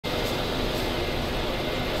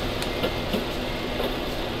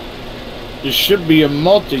There should be a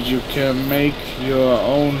mod that you can make your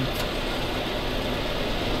own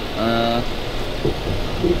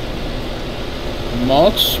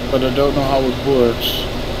mods, but I don't know how it works.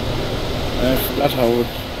 I forgot how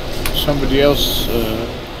somebody else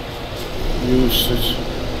used it.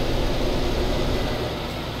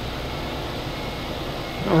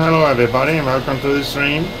 Well, hello everybody and welcome to the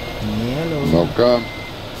stream. Hello. Welcome.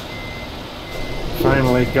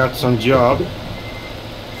 Finally got some job.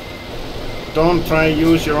 Don't try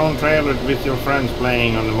use your own trailer with your friends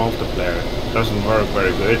playing on the multiplayer. It doesn't work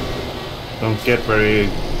very good. Don't get very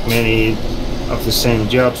many of the same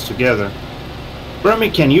jobs together. Brummy,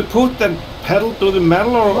 can you put the pedal to the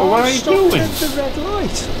metal or what are you doing? The red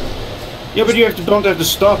light. Yeah, but you don't have to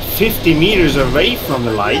stop 50 meters away from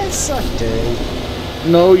the light. Yes, I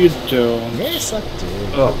do. No, you don't. Yes, I do.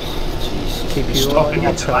 Oh, jeez. Keep You're you stopping on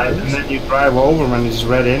at the light your and toes. then you drive over when it's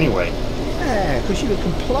red anyway. Yeah, because you were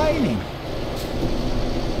complaining.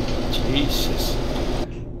 Jesus.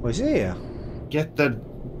 Was here? Get that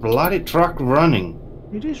bloody truck running.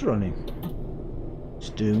 It is running. It's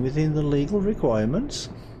doing within the legal requirements.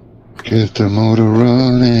 Get the motor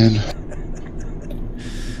running.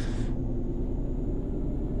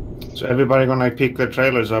 So everybody gonna pick their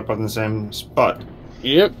trailers up on the same spot.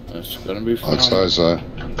 Yep, that's gonna be fun. I'd say so.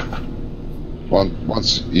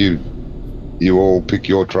 Once you all pick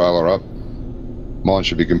your trailer up, mine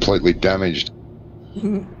should be completely damaged.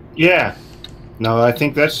 Yeah. No, I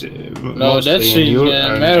think that's No, that's an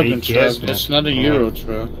American truck. That's not a Euro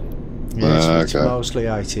truck. Yes, it's okay. mostly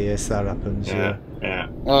ITS that happens. Yeah, yeah.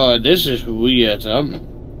 Oh, this is weird. I've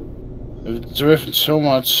driven so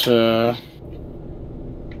much.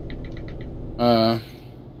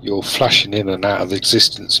 You're flashing in and out of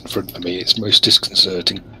existence in front of me. It's most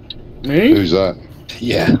disconcerting. Me? Who's that?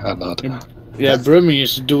 Yeah, I know. Yeah, Brummy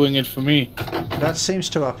is doing it for me. That seems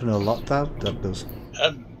to happen a lot, that does.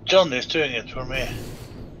 John is doing it for me.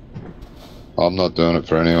 I'm not doing it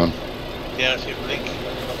for anyone. Yes, you blink.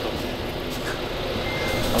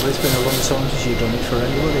 Oh, it's been a long time since you've done it for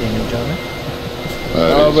anybody, ain't it, Johnny?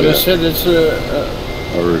 Oh, but I yeah. said it's a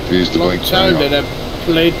I refuse to long blink time anyone. that I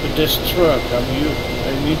played with this truck. I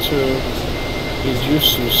need to get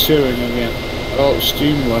used to steering again. Oh,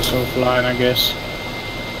 Steam was offline, I guess.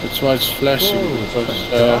 That's why it's flashing. Whoa, Because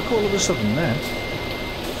dark all of a sudden there.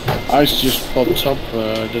 Ice just popped up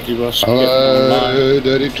that he was getting Hello, online.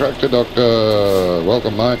 Dirty Tractor Doctor.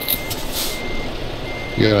 Welcome, mate.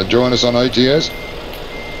 You gonna join us on ATS?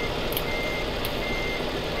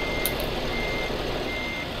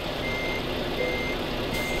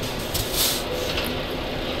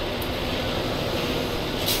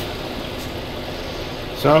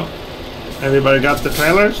 So, everybody got the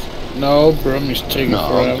trailers? No, Brummy's taking No,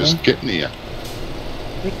 forever. I'm just getting here.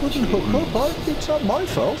 It couldn't hook up. It's not my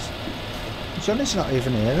fault. Johnny's not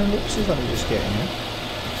even here, and Lips is only just getting here.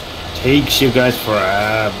 Takes you guys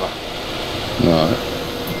forever. No.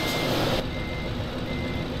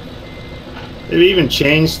 They've even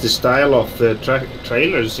changed the style of the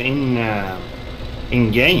trailers in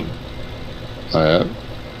game. I have.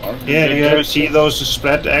 Yeah, do you ever see those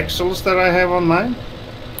spread axles that I have on mine?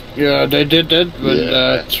 Yeah, they did that when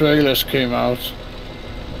Yeah. trailers came out.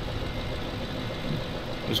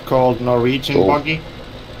 It's called Norwegian Cool. buggy.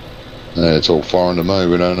 Yeah, it's all foreign to me.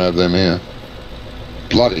 We don't have them here.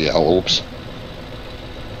 Bloody hell, oops.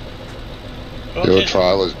 Your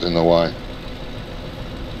trailer's in the way.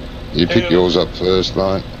 You pick yours up first,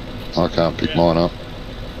 mate. I can't pick mine up.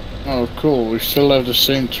 Oh, cool. We still have the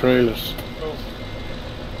same trailers.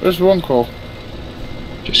 Where's one call?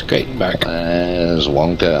 Just getting back. There's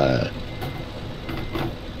one guy.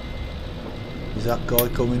 Is that guy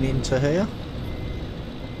coming into here?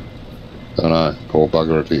 Don't know. Poor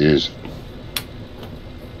bugger if he is.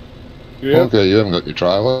 Yeah. Okay, you haven't got your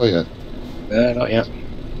trailer yet. Not yet.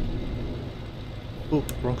 Oh,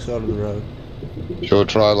 wrong side of the road. Your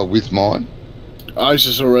trailer with mine? Ice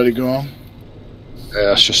is already gone.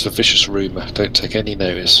 Yeah, it's just a vicious rumour. Don't take any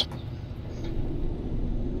notice.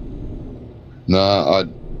 No,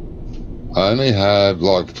 I only have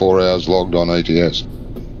like 4 hours logged on ATS.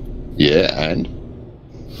 Yeah, and?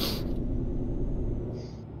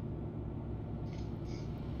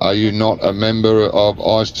 Are you not a member of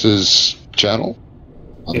ICE's channel?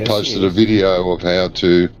 I Yes, posted he a is. video of how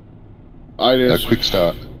to I did. quick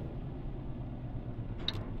start.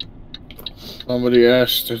 Somebody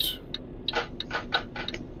asked it.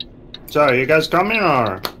 So, you guys coming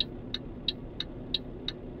or?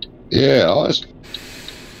 Yeah, ICE.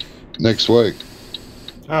 Next week.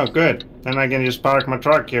 Oh, good. Then I can just park my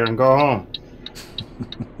truck here and go home.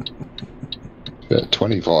 About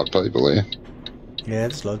 25 people here. Yeah,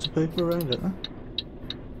 there's loads of people around, isn't there?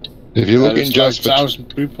 If you're looking there's just like for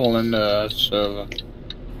 1,000 people in the server.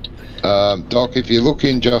 Doc, if you're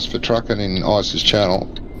looking just for trucking in Ice's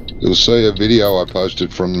channel, you'll see a video I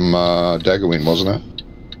posted from Daggerwin, wasn't it?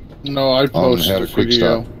 No, I posted how to a quick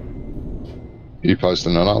video. start. You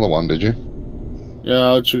posted another one, did you? Yeah,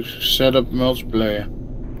 how to set up multiplayer.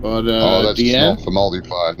 But Oh, that's the not end. for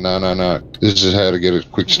multiplayer. No, no, no. This is how to get a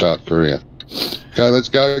quick start career. Okay, let's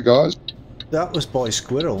go, guys. That was by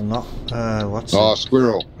Squirrel, not what's Oh, it?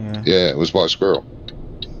 Squirrel. Yeah. Yeah, it was by Squirrel.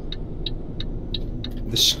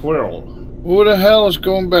 The squirrel. Who the hell is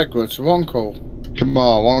going backwards? Wonko. Come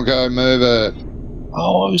on, Wonko, move it.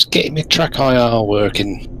 Oh, I was getting my track IR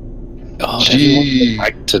working. Oh, Gee. everyone's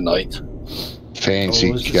back tonight. Fancy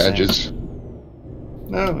Always the gadgets.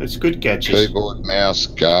 No, it's good gadgets. Keyboard, mouse,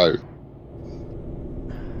 go.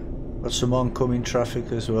 Got some oncoming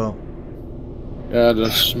traffic as well. Yeah,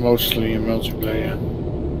 that's mostly in multiplayer.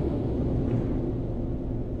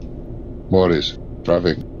 What is?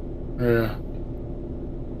 Traffic. Yeah.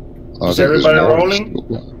 Is everybody rolling?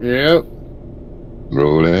 Yep.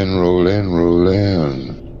 Rolling, rolling,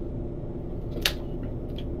 rolling.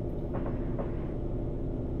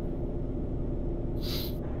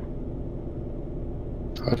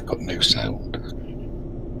 I've got no sound.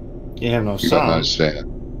 You have no You got no sound.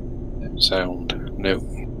 sound. No sound.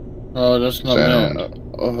 No. Oh, that's not Sound. bad.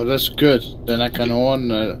 Oh, that's good. Then I can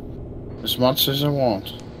on as much as I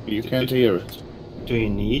want. You can't hear it. Do you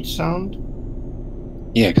need sound?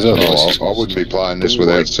 Yeah, because Oh, otherwise... I wouldn't be playing this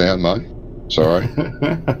without sound, mate. Sorry.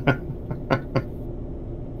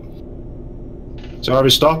 So are we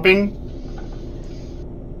stopping?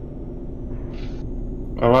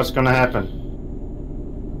 Or what's gonna happen?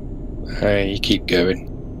 Hey, you keep going.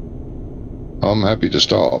 I'm happy to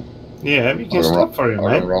stop. Yeah, we can stop for you, I'm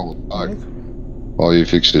mate. gonna roll while you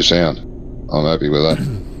fix the sound. I'm happy with that.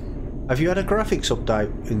 Have you had a graphics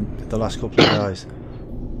update in the last couple of days?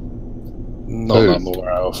 Not that I'm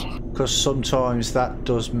aware of. Because sometimes that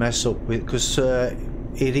does mess up with, because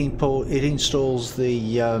it installs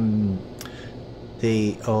the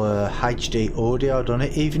HD audio, doesn't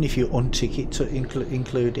it? Even if you untick it to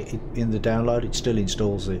include it in the download, it still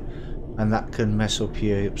installs it, and that can mess up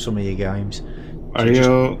some of your games. Are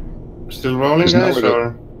you still rolling, There's guys? nowhere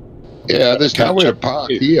Or Yeah, there's nowhere to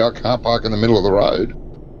park here. I can't park in the middle of the road.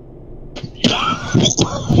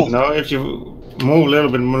 no? If you move a little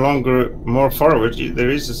bit more forward, there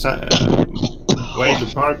is a way to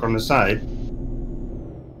park on the side.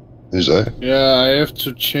 Is there? Yeah, I have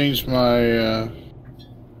to change my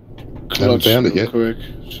clutch found it real yet. quick,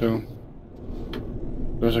 so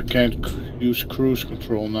because I can't use cruise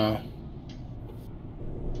control now.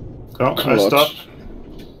 Go, I Clutch. stop.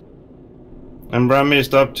 And Brammy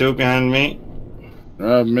stopped too behind me.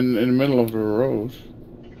 I'm in the middle of the road.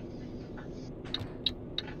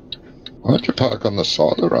 Why don't you park on the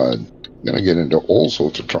side of the road? I'm going to get into all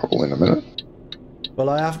sorts of trouble in a minute. Well,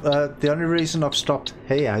 I have the only reason I've stopped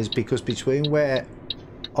here is because between where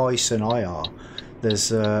Ice and I are,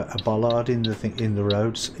 there's a bollard in the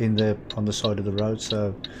roads on the side of the road,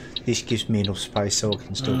 so this gives me enough space so I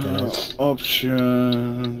can still get out.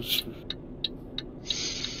 Options.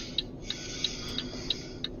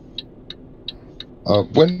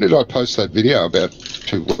 When did I post that video? About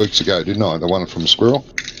 2 weeks ago, didn't I? The one from Squirrel?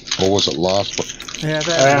 Or was it last week? Yeah,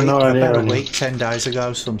 I have no idea about a when week, 10 days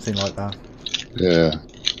ago, something like that. Yeah.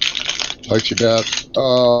 Takes you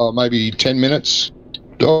about, maybe 10 minutes,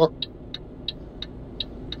 Doc,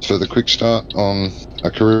 for the quick start on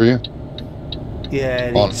a career.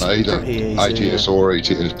 Yeah, On it's either pretty easy, ATS yeah. or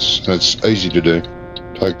ETS. It's easy to do.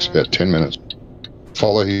 Takes about 10 minutes.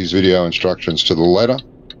 Follow his video instructions to the letter,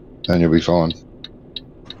 and you'll be fine.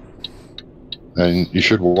 And you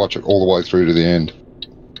should watch it all the way through to the end.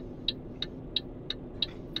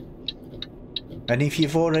 And if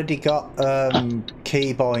you've already got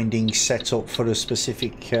key bindings set up for a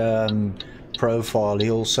specific profile, he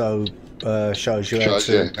also shows you how Shows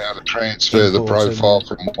you to how to transfer the import profile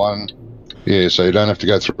from one. Yeah, so you don't have to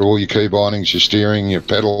go through all your key bindings, your steering, your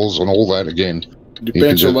pedals, and all that again.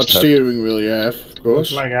 Depends You on can what just have- steering wheel you have, of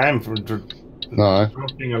course. Looks like I'm No.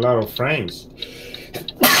 dropping a lot of frames.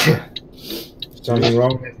 Something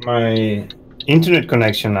wrong with my internet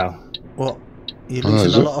connection now. What? You're Oh, losing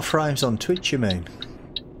is a it? lot of frames on Twitch, you mean?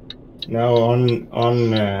 Now on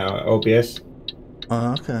OBS.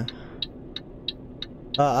 Oh, okay.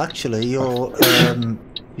 Actually, your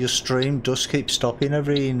stream does keep stopping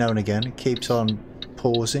every now and again. It keeps on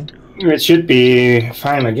pausing. It should be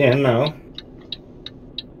fine again now.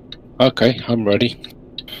 Okay, I'm ready.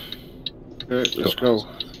 Okay, let's go.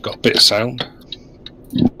 Got a bit of sound.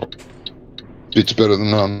 It's better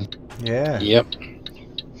than none. Yeah. Yep.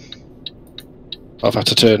 I've had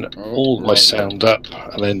to turn all my sound up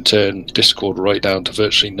and then turn Discord right down to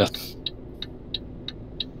virtually nothing.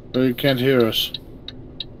 Oh, you can't hear us.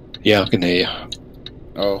 Yeah, I can hear you.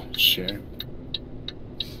 Oh, shame.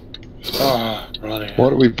 Ah, bloody.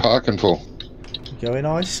 What are we parking for? Going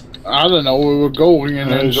Ice? I don't know, we were going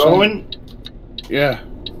and then going? Yeah.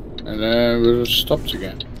 And then we just stopped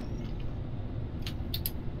again.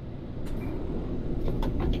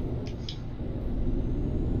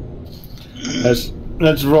 Let's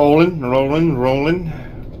rolling.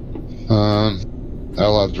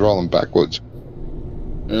 Allied's rolling backwards.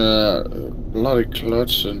 Bloody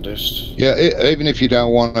clutch and this. Yeah, even if you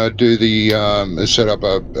don't want to do the set up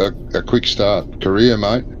a quick start career,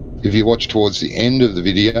 mate. If you watch towards the end of the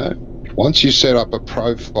video, once you set up a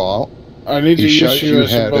profile, I need to use you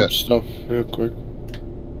as how a bump stuff real quick.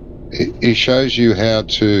 it shows you how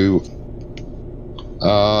to save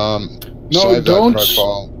don't. that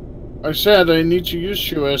profile. I said I need to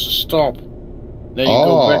use you as a stop. Then you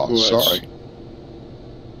go backwards.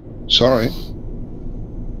 Sorry.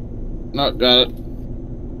 No, got it.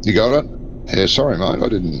 You got it? Yeah, sorry, mate. I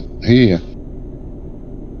didn't hear you.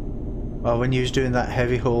 Oh, when you was doing that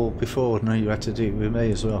heavy haul before, no, you had to do it with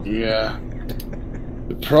me as well. Yeah.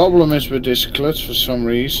 The problem is with this clutch for some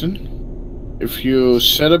reason. If you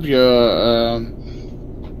set up your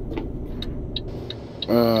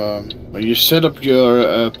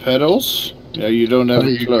pedals, yeah, you don't have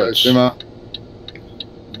a clutch.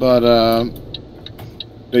 But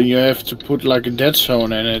then you have to put like a dead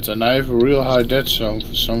zone in it, and I have a real high dead zone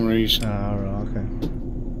for some reason. Oh, right, okay.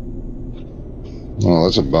 Oh,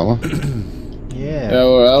 that's a bummer. Yeah. Yeah,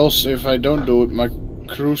 or else if I don't do it, my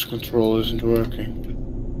cruise control isn't working.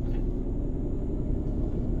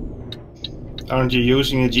 Aren't you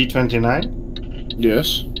using a G29?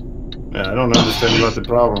 Yes. Yeah, I don't understand what the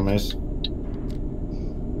problem is.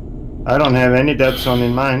 I don't have any dead zone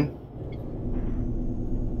in mine.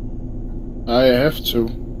 I have to.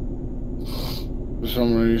 For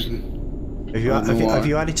some reason. Have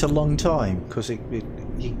you had it a long time? Because if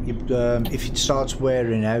it starts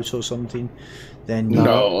wearing out or something, then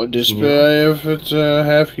No, display I have it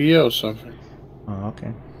half year or something. Oh,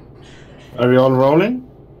 okay. Are we all rolling?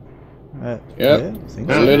 Yeah, I think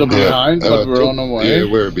a so. little behind, but we're on our way.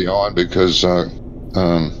 Yeah, we're behind because I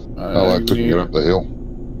couldn't get up the hill.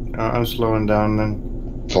 I'm slowing down then.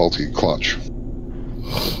 Faulty clutch.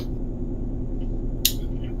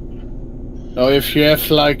 Now, if you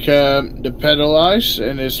have like the pedal ice,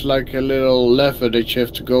 and it's like a little lever that you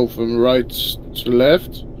have to go from right to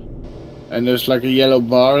left, and there's like a yellow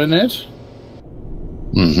bar in it.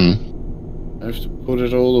 Mm-hmm. I have to put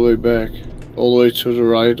it all the way back, all the way to the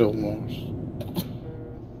right almost.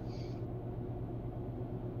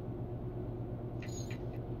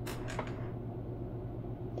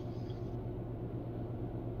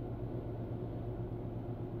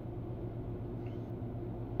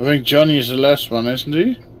 I think Johnny is the last one, isn't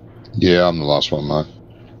he? Yeah, I'm the last one, mate.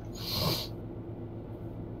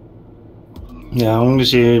 Yeah, I only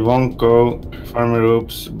see Wonko, Farmer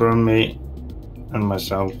Oops, Brummy, and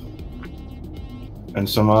myself. And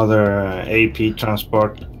some other AP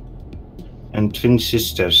transport. And twin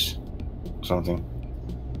sisters. Something.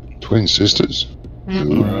 Twin sisters.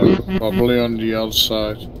 Probably on the other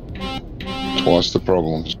side. Twice the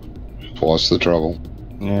problems. Twice the trouble.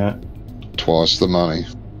 Yeah. Twice the money.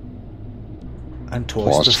 And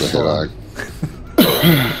twice the fun.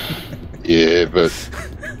 headache. Yeah, but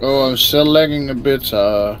Oh, I'm still lagging a bit,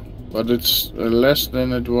 but it's less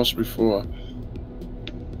than it was before.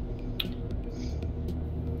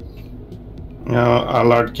 No,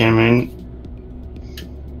 alert came in.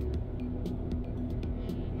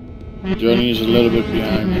 Johnny is a little bit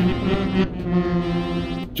behind me.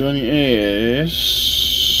 Johnny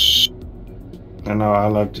is... And now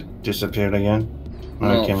alert disappeared again.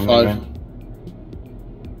 No, Came in 5. again.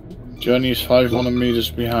 Johnny is 500 meters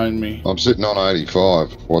behind me. I'm sitting on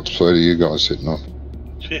 85. What speed are you guys sitting on?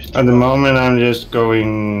 50. At the moment I'm just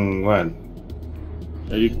going, what?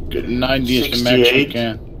 You get 90 is the max you 68.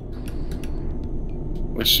 can.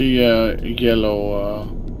 I see yellow...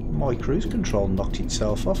 My cruise control knocked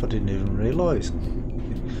itself off. I didn't even realise.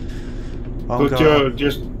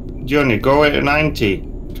 Just Johnny, go at 90.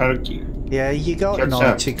 Try to Yeah, you go at catch up.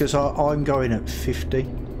 90 because I'm going at 50.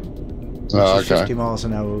 Oh, Which is okay. 50 miles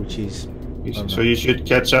an hour, which is... So you should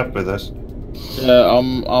catch up with us.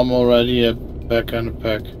 I'm already back on the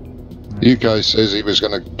pack. UK says he was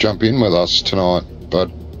going to jump in with us tonight,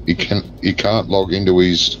 but he can't log into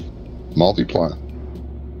his multiplayer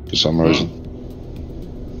for some reason.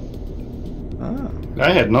 Ah.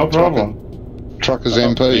 I had no problem. Truckers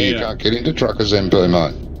MP, you can't get into Truckers MP,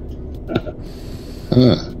 mate.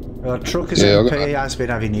 Truckers MP has been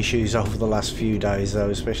having issues over the last few days, though,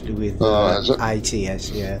 especially with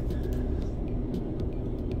ATS. Yeah.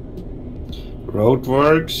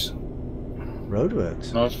 Roadworks.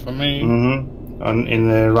 Roadworks. Not for me. In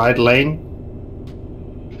the right lane.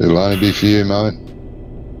 It'll only be for you, mate.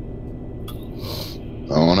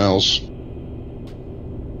 No one else.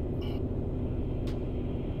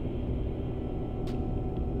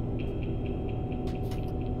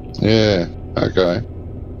 Yeah, okay.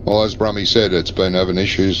 Well, as Brummy said, it's been having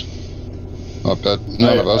issues. But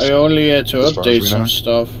none of us. I only had to update some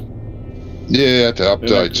stuff. Yeah, I had to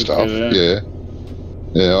update stuff.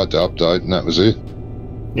 Yeah, I had to update, and that was it.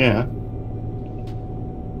 Yeah.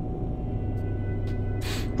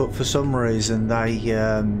 But for some reason,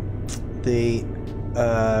 the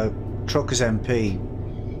Truckers MP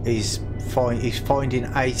is finding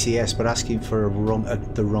ATS, but asking for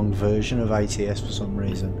the wrong version of ATS for some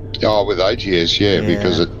reason. Oh, with ATS, yeah.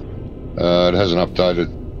 Because it hasn't updated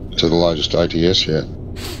to the latest ATS yet.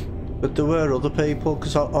 But there were other people,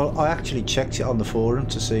 because I actually checked it on the forum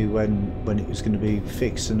to see when it was going to be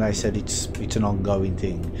fixed, and they said it's an ongoing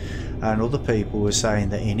thing. And other people were saying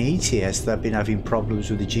that in ETS they've been having problems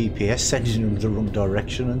with the GPS sending them the wrong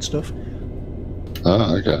direction and stuff.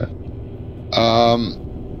 Oh, okay. How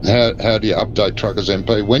do you update Truckers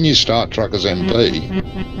MP? When you start Truckers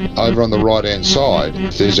MP, over on the right hand side,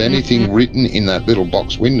 if there's anything written in that little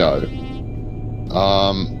box window,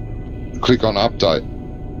 click on update.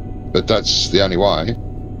 But that's the only way.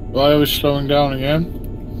 Why are we slowing down again?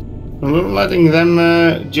 Letting them,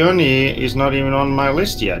 Johnny is not even on my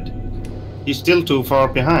list yet. He's still too far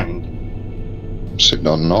behind. I'm sitting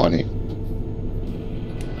on 90.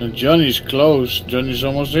 And Johnny's close. Johnny's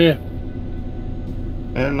almost here.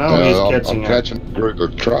 And now he's catching I'm catching a group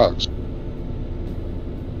of trucks.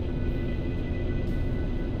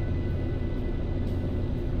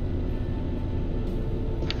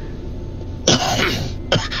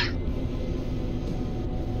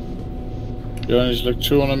 Johnny's like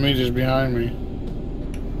 200 meters behind me.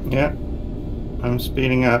 Yeah. I'm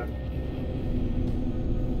speeding up.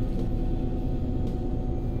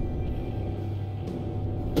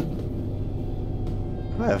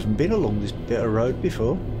 I haven't been along this bit of road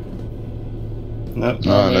before. No,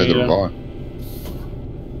 neither have I.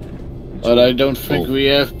 But I don't think we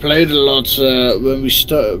have played a lot when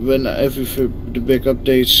the big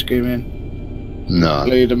updates came in. No.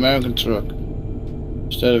 Played American truck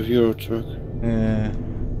instead of Euro truck. Yeah.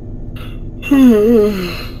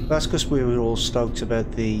 That's because we were all stoked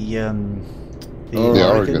about the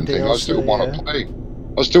Oregon thing. I still want to play.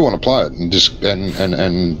 I still want to play it and just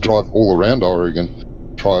and drive all around Oregon.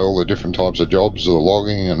 Try all the different types of jobs, the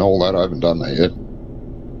logging and all that. I haven't done that yet.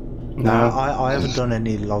 No, I haven't done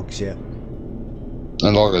any logs yet.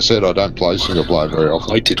 And like I said, I don't play single player very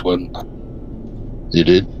often. I did one. You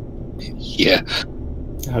did? Yeah.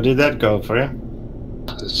 How did that go for you?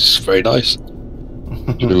 It's very nice.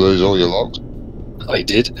 Did you lose all your logs? I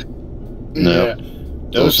did. No. Yeah.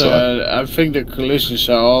 Those I think the collisions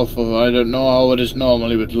are awful. I don't know how it is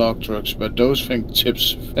normally with log trucks, but those things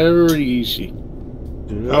tips very easy.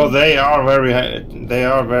 Oh, they are very high. They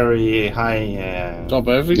are very high. Top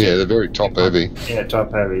heavy? Yeah, they're very top heavy. Yeah,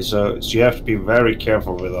 top heavy. So you have to be very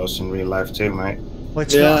careful with those in real life too, mate.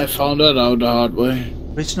 Well, I found that out the hard way.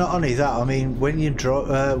 It's not only that. I mean, when you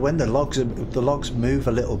when the logs move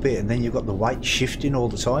a little bit, and then you've got the weight shifting all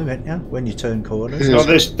the time, haven't you? When you turn corners. No,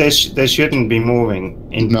 they shouldn't be moving.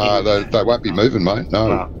 No, they won't be moving, mate.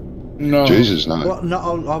 No. No. Jesus, no. Well,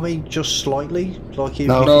 no, I mean just slightly. Like if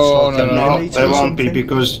No, they won't be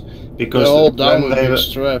because they're all down when with they big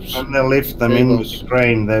straps. when they lift them in with the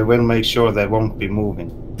crane, they will make sure they won't be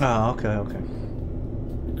moving. Oh, okay.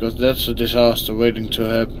 Because that's a disaster waiting to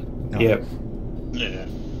happen. No. Yep. Yeah.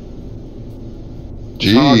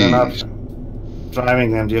 It's hard enough driving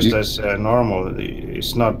them just as normal.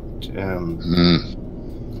 It's not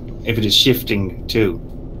if it is shifting too.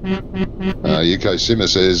 UK Simmer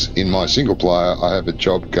says, in my single player, I have a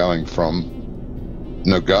job going from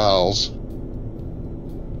Nogales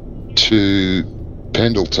to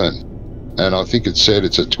Pendleton, and I think it said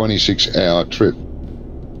it's a 26-hour trip.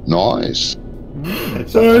 Nice.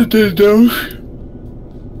 I did those.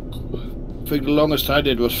 I think the longest I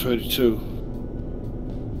did was 32.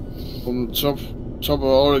 From the top of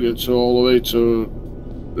Oregon to all the way to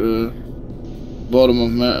the bottom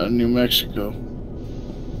of New Mexico.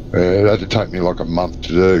 It had to take me like a month to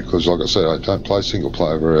do, because like I said, I don't play single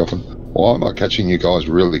player very often. Why am I catching you guys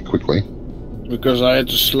really quickly? Because I had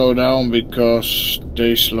to slow down because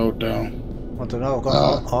they slowed down. I don't know.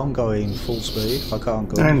 I'm going full speed. I can't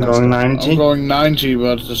go. I'm going 90. I'm going 90,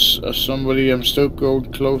 but as somebody, I'm still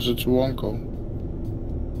going closer to Wonko.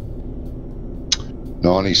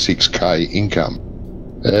 96k income.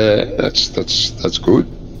 That's good.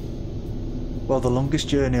 Well, the longest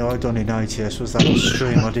journey I done in ATS was that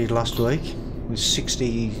stream I did last week. It was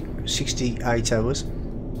 68 hours.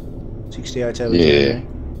 68 hours. Yeah. Journey.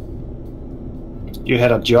 You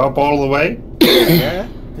had a job all the way? Yeah.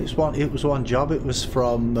 It was one job. It was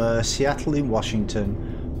from Seattle in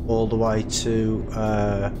Washington all the way to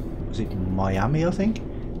was it Miami, I think?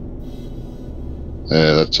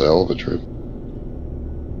 Yeah, that's a hell of a trip.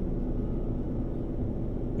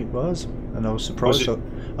 It was, and I was surprised.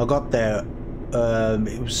 I got there.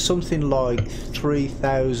 It was something like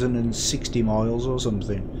 3,060 miles or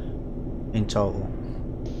something in total.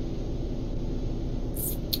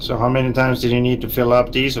 So how many times did you need to fill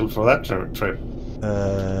up diesel for that trip?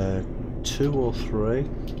 2 or 3.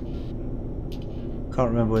 Can't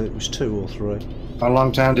remember whether it was 2 or 3. How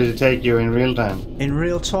long time did it take you in real time? In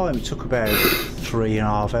real time, it took about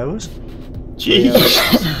 3.5 hours.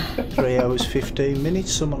 Jeez. 3 hours 15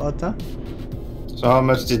 minutes, something like that. So how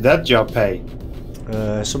much did that job pay?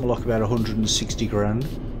 Something like about 160 grand.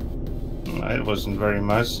 It wasn't very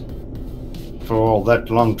much for all that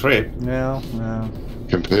long trip. No.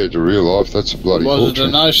 Compared to real life, that's a bloody Was fortune. it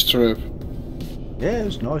a nice trip? Yeah, it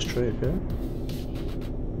was a nice trip, yeah.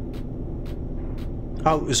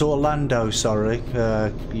 Oh, it was Orlando, sorry.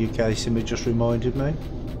 UK Simmer just reminded me.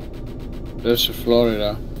 That's in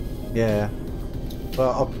Florida. Yeah.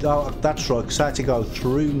 Well, that's right, because I had to go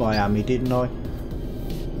through Miami, didn't I?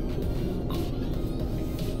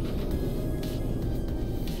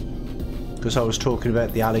 Because I was talking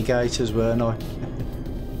about the alligators, weren't I?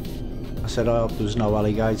 I said I hope there's no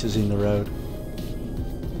alligators in the road.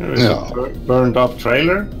 There was a burned up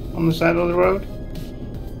trailer on the side of the road.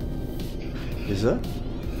 Is there?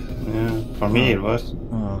 Yeah, for me it was.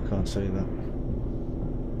 Oh, I can't see that.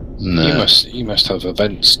 No. You must have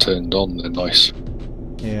events turned on. They're nice.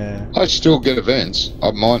 Yeah. I still get events.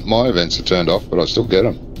 My events are turned off, but I still get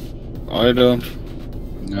them. I don't.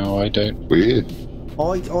 No, I don't. Weird.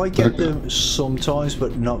 I get them sometimes,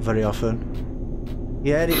 but not very often.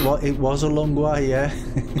 Yeah, it was a long way, yeah.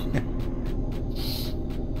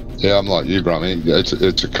 Yeah, I'm like you, Brummy. It's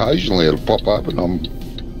occasionally it'll pop up, and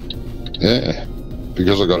yeah,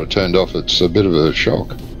 because I got it turned off. It's a bit of a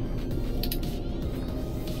shock.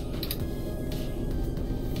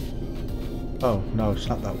 Oh no, it's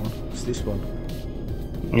not that one. It's this one.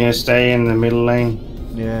 Yeah, stay in the middle lane.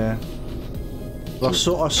 Yeah. Well, I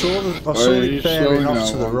saw it bearing off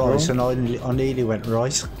to the right, and I nearly went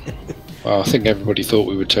right. Well, I think everybody thought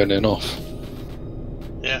we were turning off.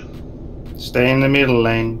 Yeah. Stay in the middle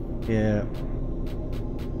lane. Yeah.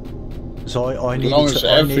 So I As nearly long as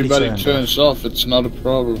everybody turned turns off, it's not a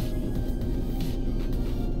problem.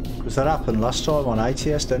 Because that happened last time on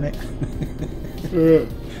ATS, didn't it? Yeah.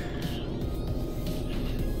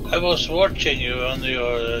 I was watching you when you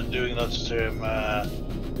were doing that stream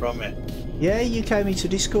from me. Yeah, you came into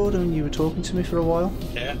Discord and you were talking to me for a while.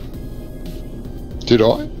 Yeah. Did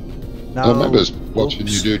I? No. I remember watching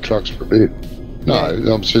you do trucks for a bit. No,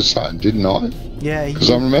 Yeah. I'm just saying, didn't I? Yeah. Because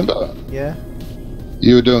I remember Yeah.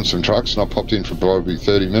 you were doing some trucks, and I popped in for probably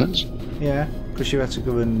 30 minutes. Yeah. Because you had to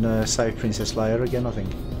go and save Princess Leia again, I think.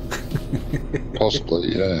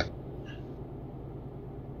 Possibly, yeah.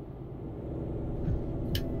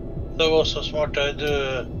 That was so smart. I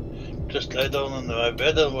do just lay down in my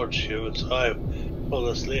bed and watch you until I fall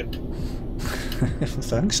asleep.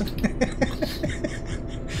 Thanks.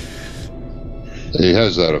 He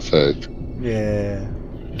has that effect. Yeah.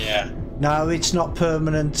 Yeah. No, it's not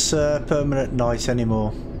permanent night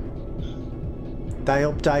anymore. They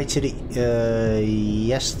updated it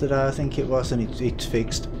yesterday, I think it was, and it's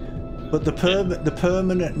fixed. But the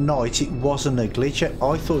permanent night, it wasn't a glitch.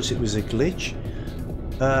 I thought it was a glitch,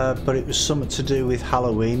 but it was something to do with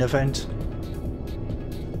Halloween event.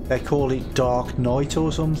 They call it Dark Night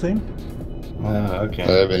or something. Okay.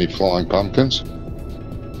 Do they have any flying pumpkins?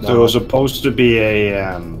 So it was supposed to be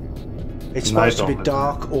a It's supposed to be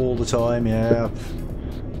dark all the time, yeah.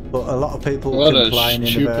 But a lot of people complaining about it. What a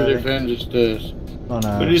stupid event is this? I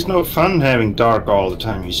know. But it's no fun having dark all the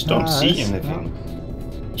time. You just don't see anything.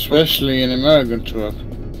 Especially in American truck.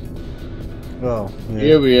 Well, yeah.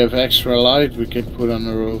 Here we have extra light we can put on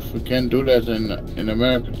the roof. We can't do that in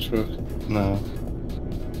American truck. No.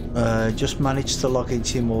 Just managed to log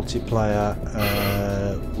into your multiplayer.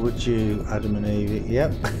 Would you, Adam and Eve?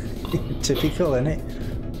 Yep. Typical, isn't it?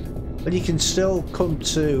 But you can still come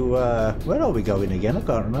to... where are we going again? I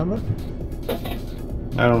can't remember.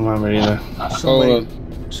 I don't remember either. Somewhere,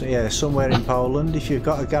 so yeah, somewhere in Poland. If you've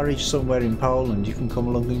got a garage somewhere in Poland, you can come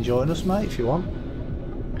along and join us, mate, if you want.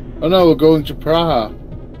 Oh no, we're going to Praha.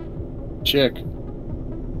 Check.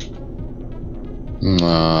 No,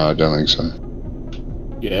 I don't think so.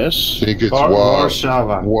 Yes. I think it's Warsaw.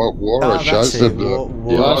 That's it.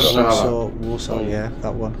 Warsaw. Warsaw, yeah,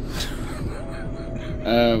 that one.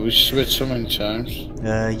 We switched so many times.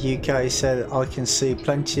 UK said, I can see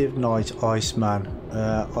plenty of night, Iceman.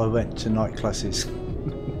 I went to night classes.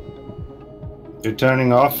 You're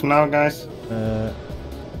turning off now, guys? Yeah.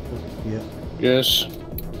 Yes.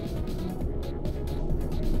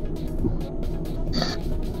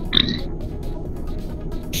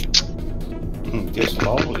 Just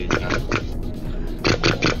slowly.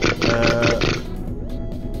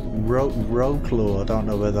 Roadclaw, I don't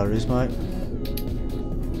know where that is, mate.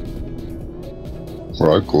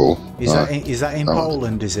 Roadclaw. Is that in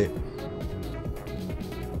Poland, is it?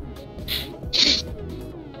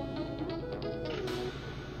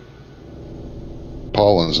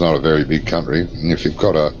 Poland's not a very big country, and if you've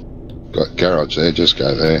got a garage there, just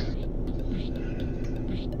go there.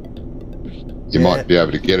 You might be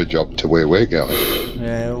able to get a job to where we're going.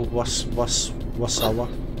 Yeah, what's our?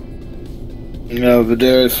 No, but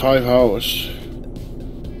there are 5 hours.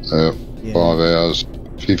 5 hours,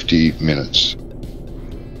 50 minutes.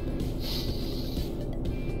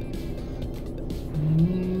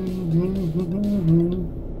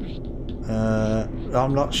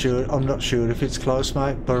 I'm not sure. I'm not sure if it's close,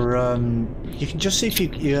 mate. But you can just see if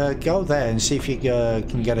you go there and see if you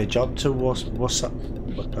can get a job to what's that?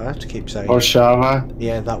 What do I have to keep saying? Warsaw.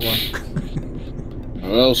 Yeah, that one.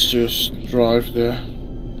 Or else just drive there.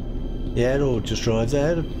 Yeah, or just drive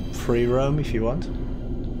there. Free roam if you want.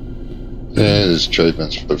 Yeah, there's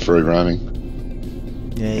achievements for free roaming.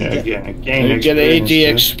 Yeah, you get 80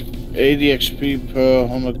 XP per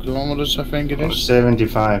 100 kilometers, I think it is.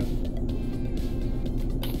 75.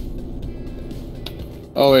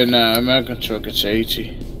 Oh, in American truck it's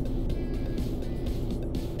 80.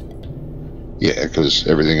 Yeah, because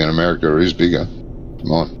everything in America is bigger.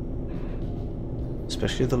 Come on.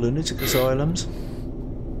 Especially the lunatic asylums.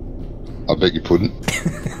 I bet you couldn't.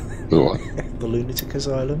 The what? The lunatic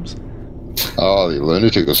asylums. Oh, the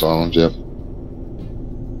lunatic asylums, yep.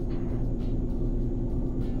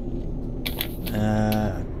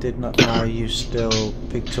 Did not know you still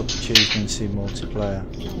picked up achievements in multiplayer.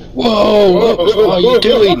 Whoa, what are you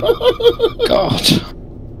doing? God.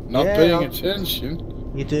 Not paying attention.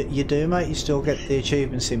 You do, mate. You still get the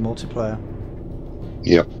achievements in multiplayer.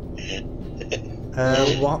 Yep.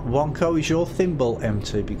 Wonko, is your thimble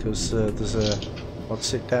empty? Because there's a,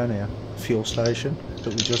 what's it down here? Fuel station that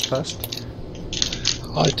we just passed.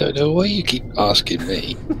 I don't know why you keep asking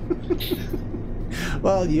me.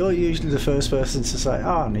 Well, you're usually the first person to say,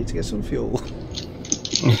 "Oh, I need to get some fuel."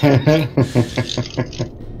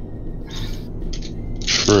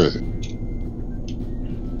 True.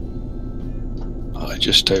 I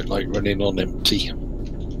just don't like running on empty.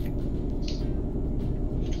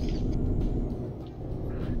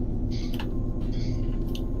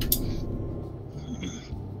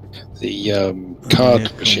 The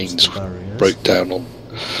card machines broke down on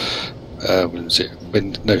when was it?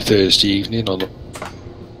 Thursday evening.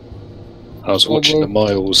 I was watching the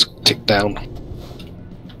miles tick down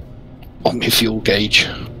on my fuel gauge.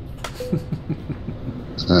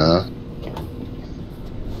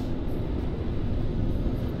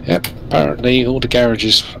 Yep, apparently all the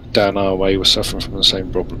garages down our way were suffering from the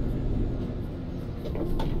same problem.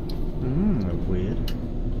 Weird.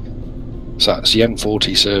 So that's the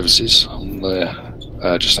M40 services on there,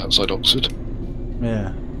 just outside Oxford.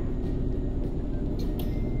 Yeah.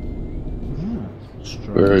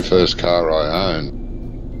 Very first car I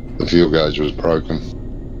owned, the fuel gauge was broken.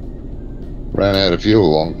 Ran out of fuel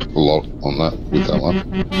along, took a lot on that with that one.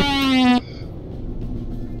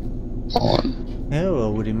 Fine. Yeah, well, I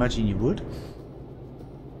would imagine you would.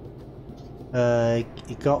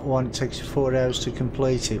 You got one, it takes you 4 hours to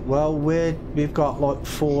complete it. Well, we've got like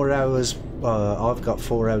 4 hours, I've got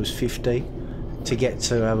 4 hours 50 to get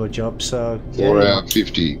to our job, so... 4 hour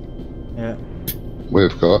 50. Yeah.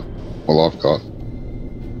 We've got, well I've got.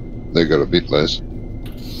 They got a bit less.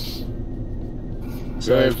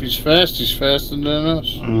 So if he's fast, he's faster than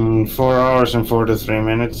us. 4 hours and 43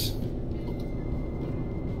 minutes.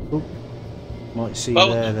 Ooh. Might see About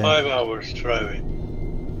you there then. 5 hours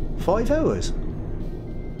driving. 5 hours?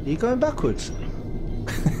 Are you going backwards?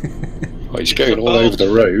 Oh, he's going all over the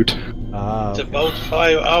road. Ah, It's about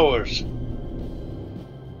 5 hours.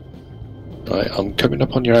 Right, I'm coming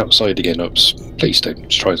up on your outside again, Ups. Please don't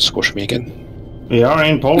try and squash me again. We are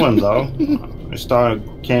in Poland though. We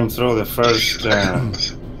came through the first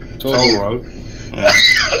toll road. Yeah.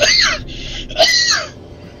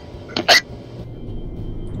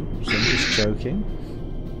 Somebody's joking.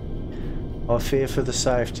 I fear for the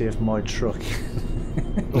safety of my truck.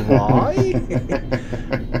 Why?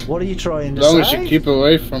 What are you trying to say? As long as you keep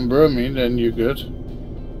away from Birmingham, then you're good.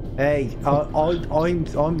 Hey,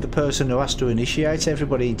 I'm the person who has to initiate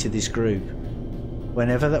everybody into this group.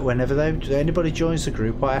 Whenever anybody joins the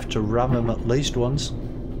group, I have to ram them at least once.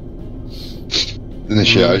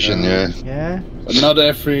 Initiation, yeah. Yeah. But not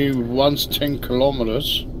every once 10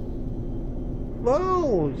 kilometers.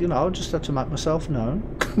 Well, you know, I just have to make myself known.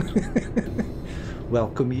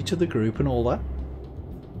 Welcome you to the group and all that.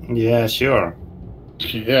 Yeah, sure.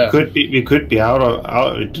 Yeah. We could be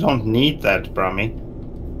out. We don't need that, Brummy.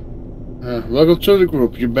 Welcome to the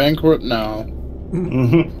group. You're bankrupt now.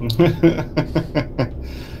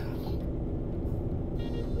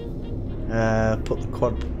 Put the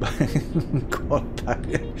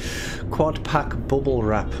quad pack bubble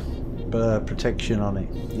wrap protection on it.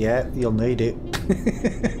 Yeah, you'll need it.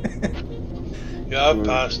 Yeah, I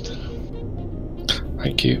passed.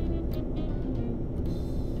 Thank you.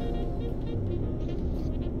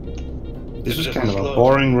 This is kind of a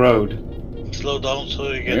boring road. Slow down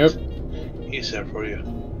so you get easier for you.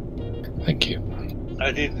 Thank you.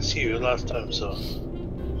 I didn't see you last time, so...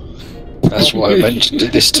 That's why I mentioned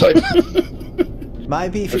it this time.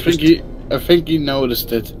 Maybe if I think he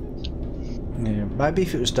noticed it. Yeah, maybe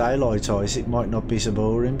if it was daylight eyes, it might not be so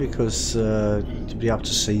boring because you'd be able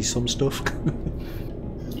to see some stuff.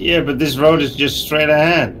 Yeah, but this road is just straight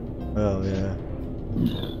ahead. Oh yeah,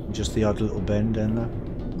 just the odd little bend in there.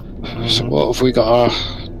 So what have we got our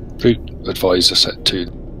route advisor set to?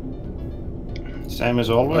 Same as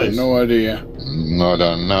I always. have no idea. I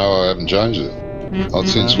don't know. I haven't changed it. Not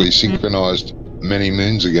since we synchronised many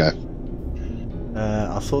moons ago.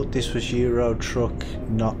 I thought this was Euro truck,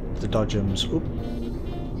 not the Dodgems. Oop.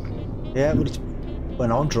 Yeah, but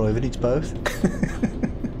when I'm driving, it's both.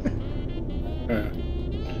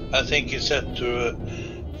 I think it's set to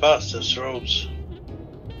fastest roads.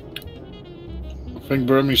 I think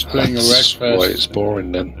Birmingham's playing a wreck That's fest. why it's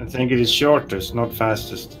boring then. I think it is shortest, not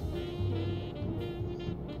fastest.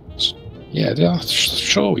 Yeah,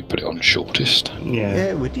 sure we put it on shortest. Yeah.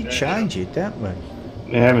 Yeah, we did change it, didn't we?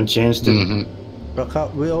 We haven't changed it.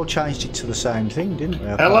 But we all changed it to the same thing, didn't we?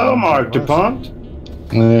 Hello, Marc Dupont.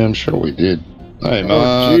 Yeah, I'm sure we did. Hey, Oh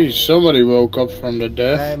Mark. geez, somebody woke up from the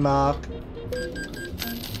death. Hey, Mark.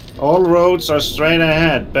 All roads are straight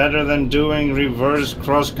ahead, better than doing reverse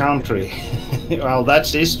cross country. Well,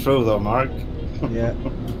 that is true though, Mark. Yeah.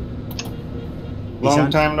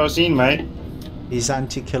 Long time no seen, mate. Is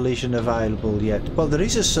anti-collision available yet? Well, there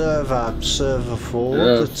is a server 4 Yeah,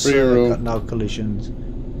 that's free roam. got no collisions.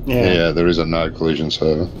 Yeah, there is a no collision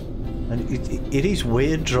server. And it is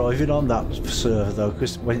weird driving on that server though,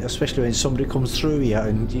 because especially when somebody comes through you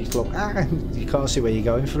and you look, you can't see where you're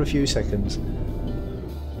going for a few seconds.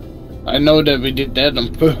 I know that we did that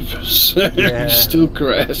on purpose. Yeah. Still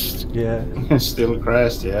crashed. Yeah. Still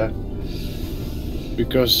crashed, yeah.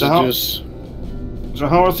 Because So it how- just... So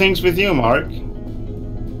how are things with you, Mark?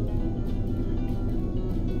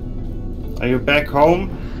 Are you back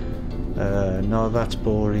home? No, that's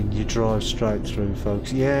boring. You drive straight through,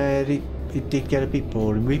 folks. Yeah, it did get a bit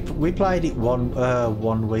boring. We played it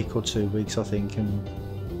one week or 2 weeks, I think, and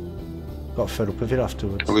got fed up with it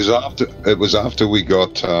afterwards. It was after we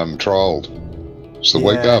got trolled. It's the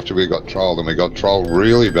week Yeah. after we got trolled, and we got trolled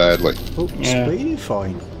really badly. Oh, Yeah. speeding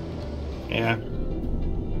fine. Yeah.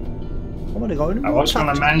 I want to go in I was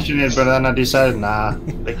gonna mention it, but then I decided, nah,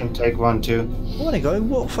 they can take one too. I want to go in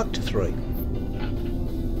Water Factor 3.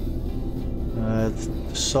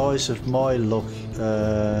 The size of my luck,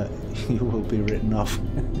 you will be written off.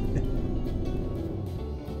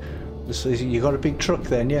 So you got a big truck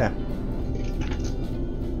then, yeah?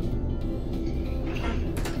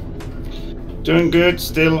 Doing good,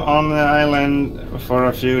 still on the island for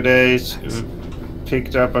a few days.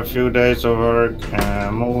 Picked up a few days of work,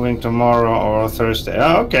 moving tomorrow or Thursday.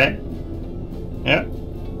 Oh, okay. Yeah.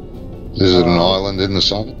 Is it an island in the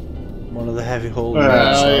sun? One of the heavy haul.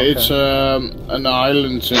 It's an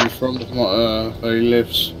island in front of where he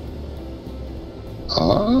lives.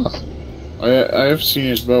 Ah, I have seen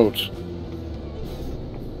his boat.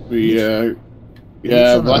 We lives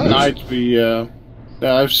on a one boat? night we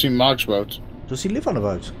I've seen Mark's boat. Does he live on a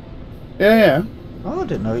boat? Yeah. Oh, I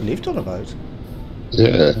didn't know he lived on a boat.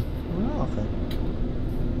 yeah. Oh, okay.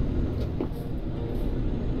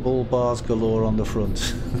 Bull bars galore on the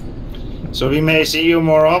front. So we may see you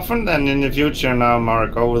more often than in the future now,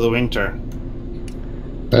 Mark, over the winter.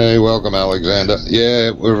 Hey, welcome, Alexander.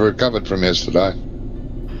 Yeah, we've recovered from yesterday.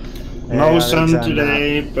 No sun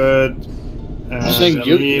today, but I think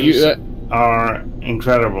the leaves are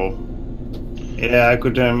incredible. Yeah, I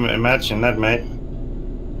could imagine that, mate.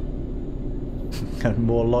 And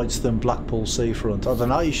more lights than Blackpool seafront. I don't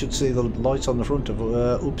know, you should see the lights on the front of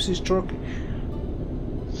Oopsie's truck.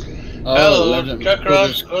 Oh,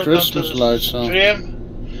 Jackross, Christmas lights on.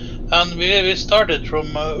 Stream. And we started from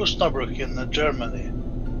Osnabrück in Germany.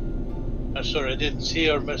 Sorry, I didn't see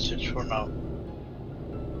your message for now.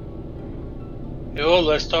 You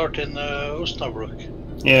always start in Osnabrück.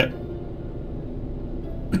 Yeah.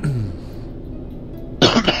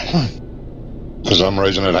 For some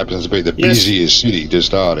reason, it happens to be the busiest city to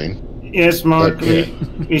start in. Yes, Mark, But,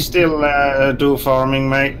 we still do farming,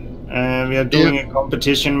 mate. We are doing a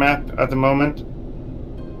competition map at the moment.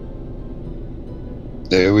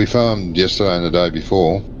 Yeah, we farmed yesterday and the day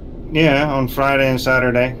before. Yeah, on Friday and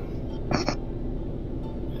Saturday.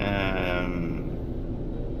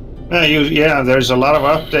 There's a lot of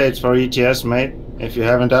updates for ETS, mate. If you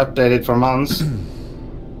haven't updated for months.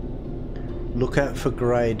 Look out for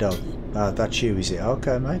grey dog. That's you, is it?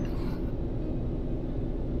 Okay, mate.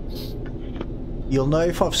 You'll know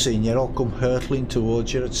if I've seen you. I'll come hurtling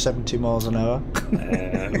towards you at 70 miles an hour.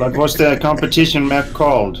 But what's the competition map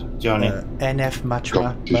called, Johnny? NF match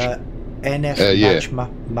map. NF match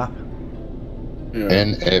map. Yeah.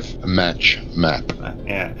 NF match map.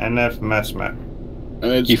 Yeah, NF match map.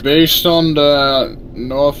 And it's based on the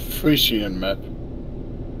North Frisian map.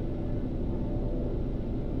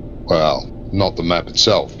 Well, not the map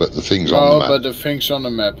itself, but the things on the map. Oh, but the things on the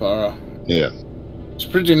map are... Yeah. It's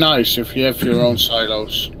pretty nice if you have your own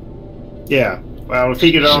silos. Yeah, well, we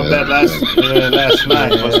figured out that last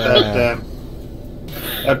night was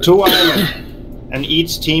that two islands, and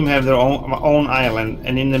each team have their own island,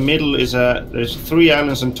 and in the middle is there's 3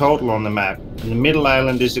 islands in total on the map. And the middle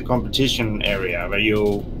island is the competition area where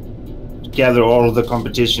you gather all of the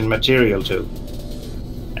competition material to.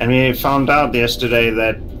 And we found out yesterday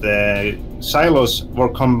that the silos were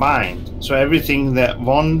combined. So everything that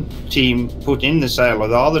one team put in the silo,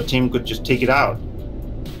 the other team could just take it out.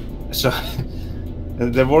 So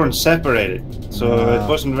they weren't separated. So it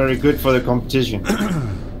wasn't very good for the competition.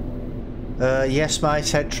 Yes, mate,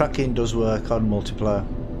 head tracking does work on multiplayer.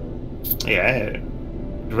 Yeah, it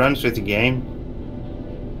runs with the game.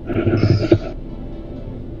 You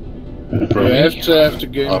have to have the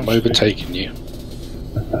game. I'm overtaking you.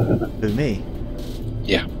 Who, me?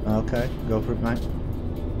 Yeah. Okay, go for it, mate.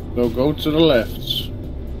 So go to the left.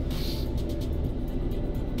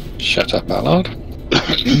 Shut up, Allard.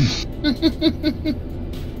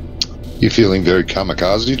 You're feeling very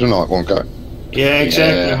kamikaze tonight, Wonko. Yeah,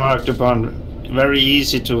 exactly, Yeah. Marc Dupont. Very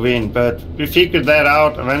easy to win, but we figured that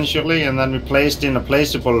out eventually, and then we placed in a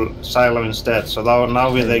placeable silo instead, so now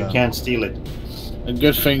they can't steal it. A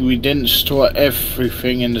good thing we didn't store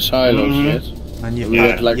everything in the silos yet. And you've,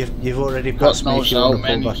 you've already passed me if you want to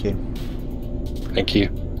pull back in. Thank you.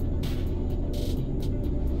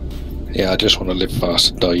 Yeah, I just want to live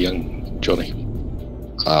fast and die young, Johnny.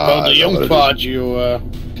 Well, the young part, you...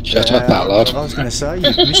 Shut up, Allard. I was going to say,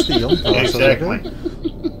 you've missed the young part. Exactly.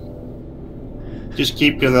 Just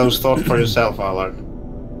keep those thoughts for yourself, Allard.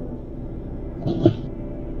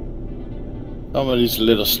 Somebody's a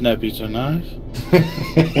little snappy tonight.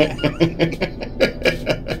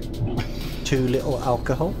 Too little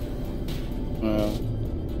alcohol?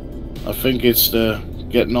 I think it's the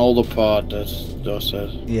getting older part that does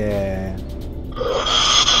that. Yeah.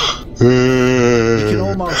 You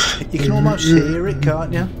can almost hear it,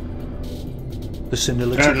 can't you? The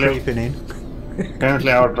senility creeping in.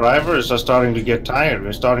 Apparently our drivers are starting to get tired.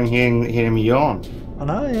 We're starting hearing him yawn. I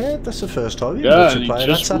know, yeah, that's the first time in Yeah, multiplayer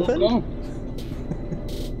that's happened.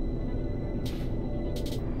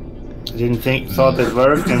 Thought it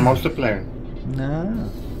worked in multiplayer. No.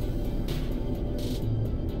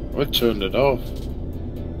 We turned it off.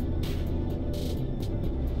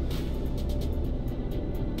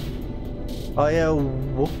 Oh yeah,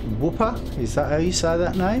 Whoopa? Is that how you say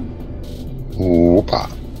that name? Whoopa.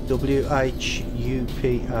 W-H-U-P-A.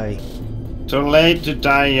 Too late to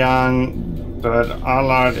die young, but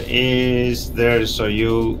Allard is there so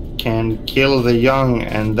you can kill the young,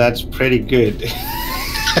 and that's pretty good. You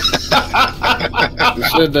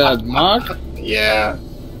said that, Mark? Yeah.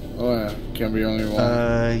 Oh yeah, can be only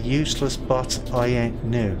one. Useless bot, I ain't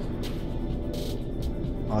new.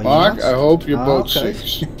 Mark, I hope you're both okay.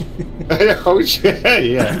 6. Oh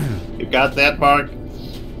yeah. You got that, Mark?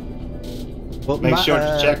 Well, Make sure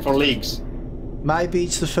to check for leaks. Maybe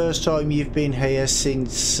it's the first time you've been here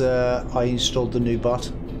since I installed the new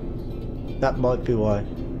bot. That might be why.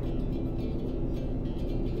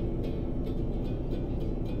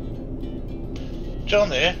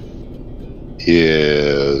 Johnny,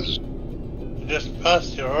 Yes. you just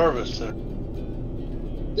passed your harvester.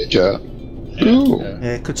 Did ya? Yeah. Ooh.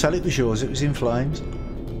 Yeah, could tell it was yours. It was in flames.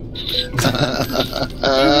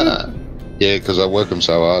 Yeah, because I work them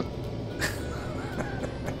so hard.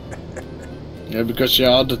 Yeah, because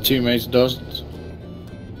your other teammates doesn't.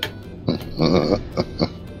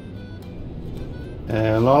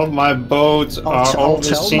 And all my boats are I'll always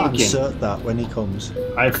tell sinking. Mansert that when he comes.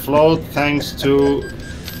 I float thanks to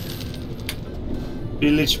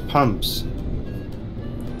village pumps.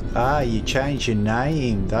 Ah, you changed your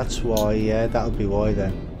name. That's why. Yeah, that'll be why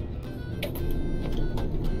then.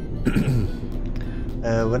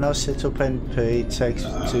 When I set up NP, it takes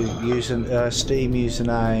to use a Steam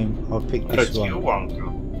username. I'll pick this But one. you won't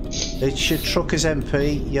go. It should Truckers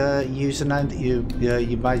MP, your username that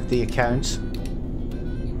you made the account,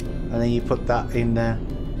 and then you put that in there.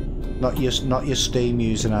 Not your Steam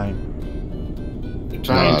username. You're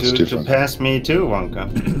trying it's to different. pass me too, Wonka.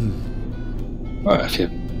 Well, if you're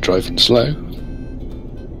driving slow.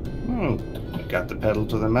 I got the pedal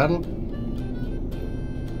to the metal.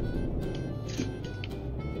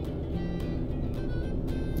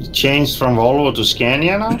 You changed from Volvo to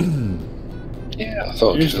Scania now? Yeah, I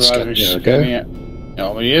thought it He's was a driving Scania ago. Scania.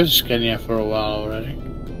 No, but he is Scania for a while already.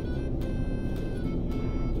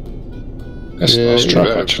 That's Yeah, a nice you truck,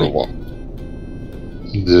 have for a actually. while.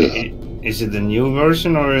 Yeah. Is it the new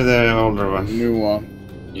version or the older one? New one.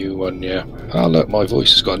 New one, yeah. Oh, look, my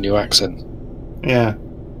voice has got a new accent. Yeah.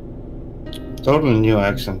 Totally new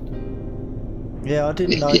accent. Yeah, I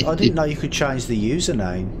didn't know. I didn't know you could change the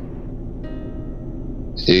username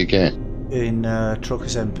Yeah, you can. in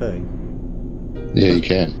Truckers MP. Yeah, you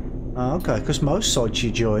can. Oh, okay, because most sites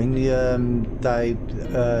you join, you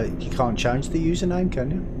can't change the username,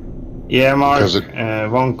 can you? Yeah, Mark. Because it-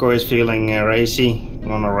 Wonko is feeling racy.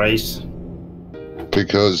 Want to race?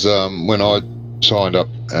 Because when I signed up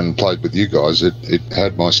and played with you guys, it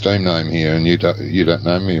had my Steam name here, and you don't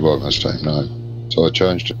know me by my Steam name, so I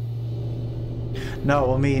changed it.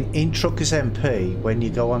 No, I mean in Truckers MP, when you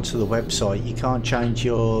go onto the website, you can't change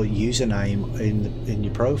your username in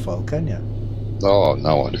your profile, can you? Oh,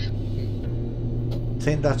 no idea. I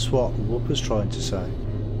think that's what Whoop was trying to say.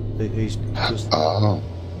 He's just, Oh,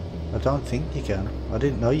 I don't think you can. I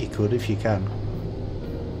didn't know you could if you can.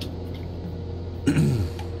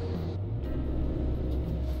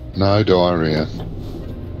 no diarrhea.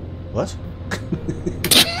 What?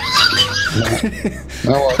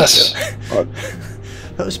 No idea. That's,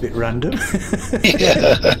 That was a bit random.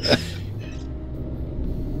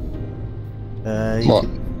 What?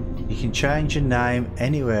 You can change your name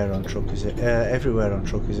anywhere on Truckers, everywhere on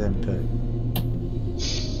Truckers MP.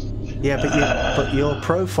 Yeah, but your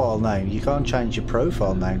profile name, you can't change your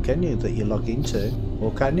profile name, can you? That you log into,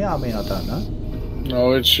 or can you? I mean, I don't know.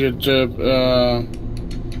 No, it should.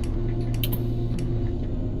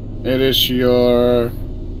 It is your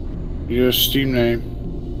Steam name.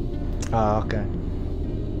 Ah, okay.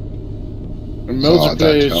 The Oh, multiplayer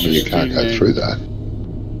don't is tell me your you can't Steam go name. through that.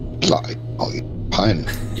 Like, oh, you pain.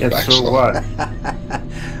 Get through what?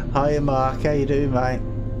 Hiya, Mark. How you doing, mate?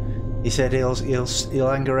 He said he'll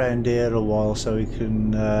hang around here a while so he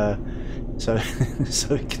can so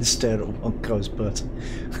he can stare at Wonko's butt.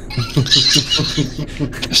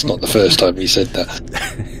 it's not the first time he said that.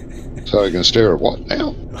 So you can stare at what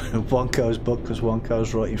now? Wonko's butt, because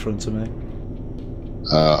Wonko's right in front of me.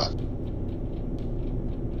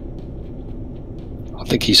 I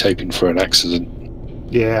think he's hoping for an accident.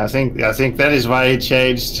 Yeah, I think that is why he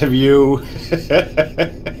changed the view.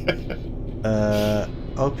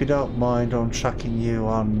 Hope you don't mind on tracking you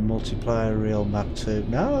on multiplayer real map 2.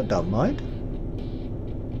 No, I don't mind.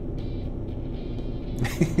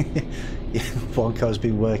 Yeah, Wonko's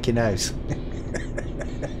been working out.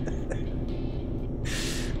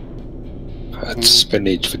 I had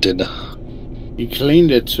spinach for dinner. He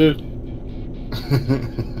cleaned it too.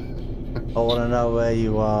 I want to know where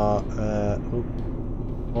you are. I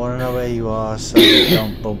want to know where you are so you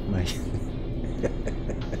don't bump me.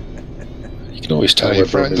 You can always tell Are your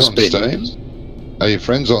whether friends it's on been. Steam? Are your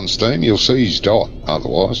friends on Steam? You'll see his dot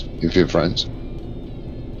otherwise, if you're friends.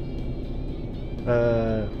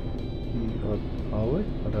 Are we?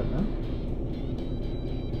 I don't know.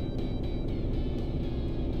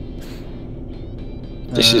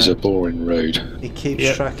 This is a boring road. It keeps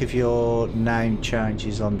Yep. track of your name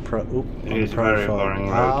changes on It on is profile. very boring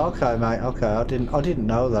road. Ah, okay, mate. Okay, I didn't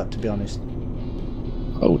know that, to be honest.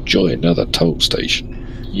 Oh joy, another toll station.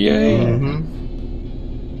 Yay! You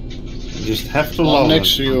just have to I'm love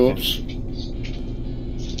next it. to yours.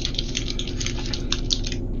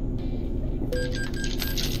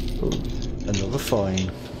 Another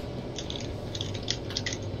fine.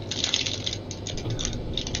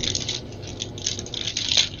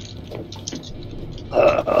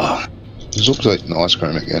 This looks like an ice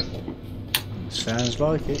cream again. Sounds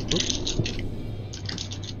like it.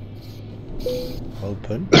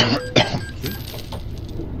 Open.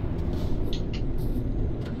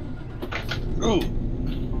 Ooh.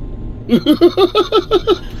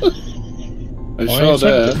 I saw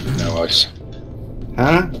that. No ice.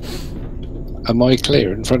 Huh? Am I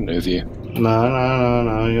clear in front of you?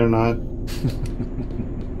 No, you're not.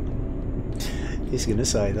 He's gonna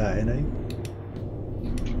say that, isn't he?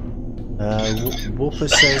 Whooper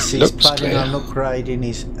says he's Looks planning clear. on upgrading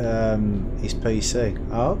his PC.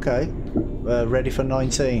 Oh, okay. Ready for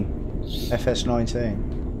 19. FS 19.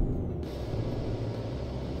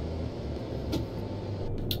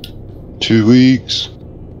 Two weeks.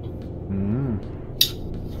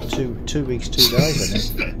 Two weeks, 2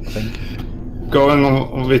 days, I think. Going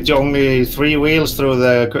with only 3 wheels through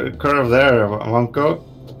the curve there, Wonko.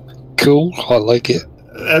 Cool, I like it.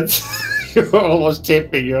 That's you're almost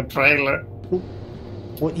tipping your trailer.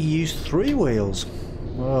 What, you use 3 wheels?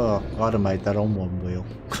 Oh, I'd have made that on 1 wheel.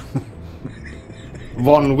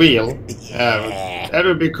 1 wheel? Yeah, that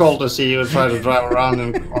would be cool to see you try to drive around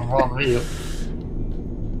on 1 wheel.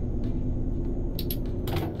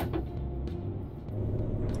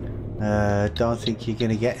 Don't think you're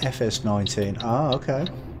gonna get FS 19. Ah, okay.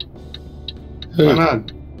 Why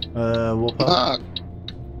not? Whooper.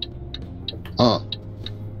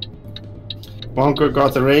 Wonko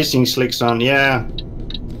got the racing slicks on, yeah.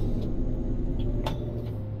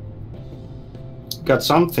 Got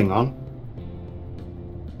something on.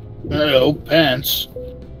 Hello, pants.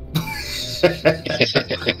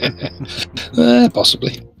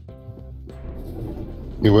 Possibly.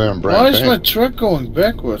 You're wearing brown Why is my pants. truck going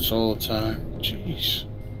backwards all the time? Jeez.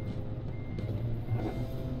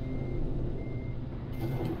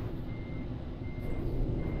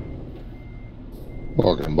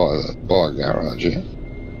 Well, I can buy a garage, yeah.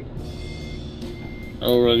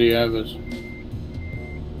 Already have it.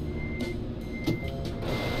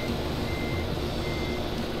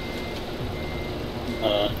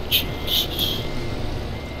 Jesus.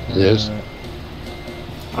 Yes.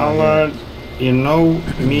 Allard, you know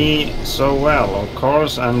me so well. Of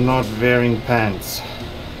course, I'm not wearing pants.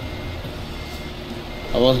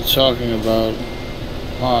 I wasn't talking about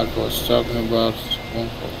Mark, I was talking about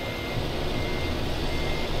Uncle.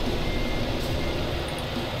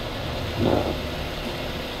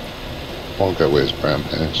 Wonka wears brown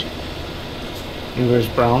pants. He wears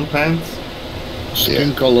brown pants.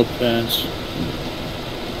 Skin colored pants.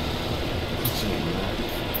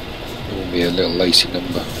 It will be a little lacy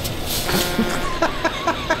number.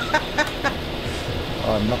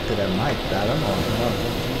 I'm not gonna make that, am I? No, I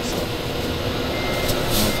don't think so.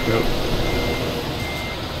 Let's go.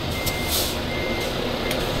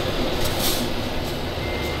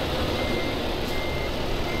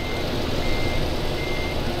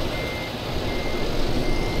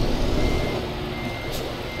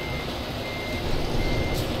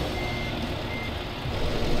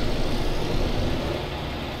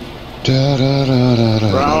 Da, da, da, da, da,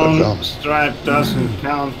 Brown da. stripe doesn't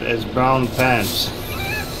count as brown pants.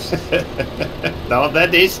 No,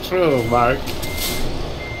 that is true, Mark.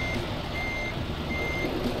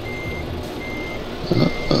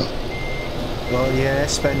 Well, yeah,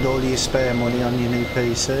 spend all your spare money on your new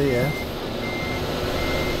PC, yeah?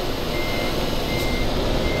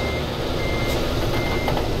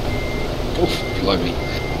 Oof, blimey.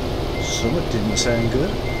 Summit didn't sound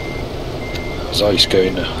good. There's ice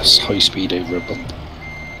going at high speed over a bump.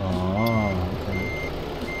 Oh,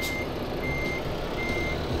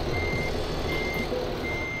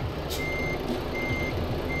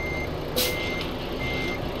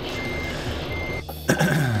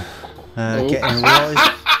 okay.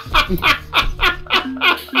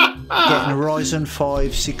 Getting a Ryzen 5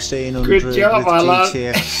 1600 Good job, with Alan.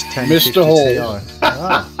 GTX 1050 Mr. Hall. Ti.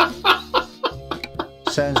 Ah.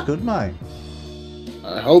 Sounds good, mate.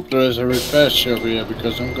 I hope there is a repair shop here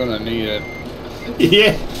because I'm gonna need it.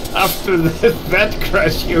 Yeah, after that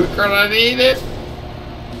crash, you're gonna need it.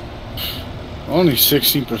 Only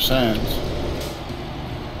 60%.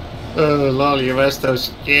 Oh, lol, you must have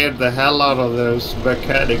scared the hell out of those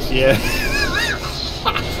mechanics, yeah.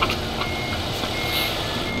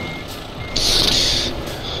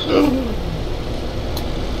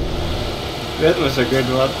 That was a good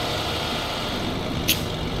one.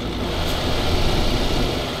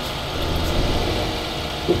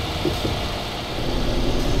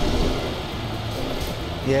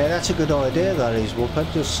 Yeah, that's a good idea, that is, Whooper.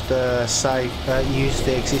 Just use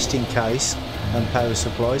the existing case and power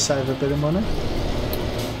supply, save a bit of money.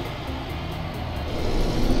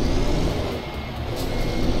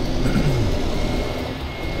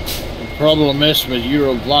 The problem is with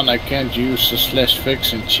Europe 1 I can't use the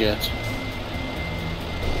 /fixing chat.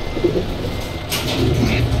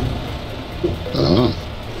 Oh.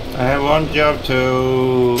 I have one job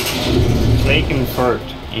to Klagenfurt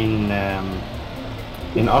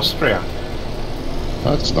in Austria.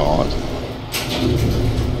 That's nice.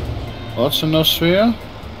 What's in Austria?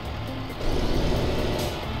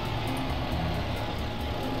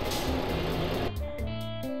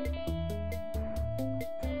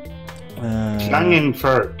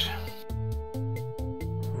 Klagenfurt.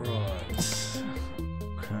 Right.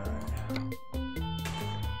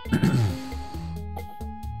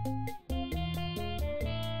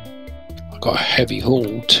 I've got a heavy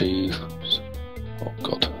haul to. Oh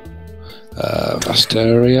God.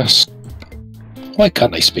 Asturias. Why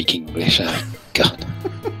can't I speak English? God.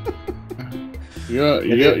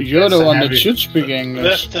 You're the one that should speak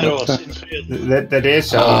English. Västerås in Sweden. That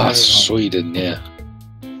is. Sweden. Yeah.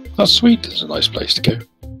 Oh, Sweden's a nice place to go.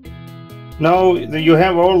 No, you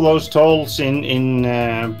have all those tolls in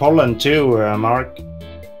Poland too, Mark.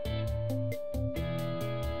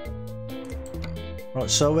 Right,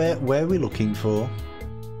 so where are we looking for?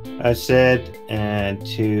 I said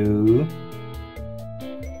to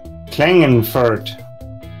Klagenfurt,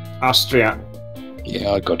 Austria.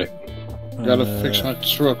 Yeah, I got it. Gotta fix my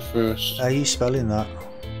truck first. How are you spelling that?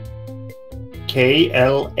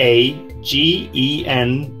 Klagenfurt.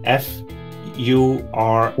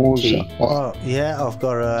 Oh, yeah, I've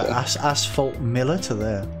got a asphalt milliter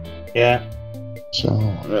there. Yeah. So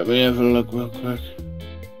Let me have a look real quick.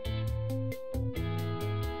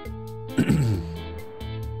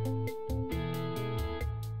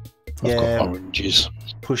 I've got oranges.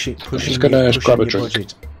 Push it. just gonna grab a drink.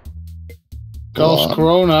 Budget.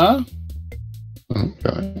 Karlskrona?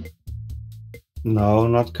 okay. No,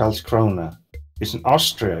 not Karlskrona. It's in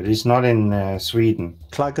Austria. It's not in Sweden.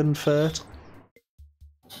 Klagenfurt.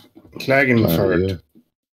 Klagenfurt.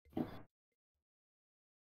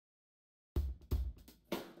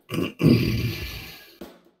 And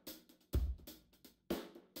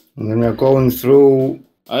then we're going through.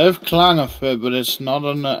 I have Klagenfurt, but it's not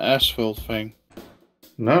an asphalt thing.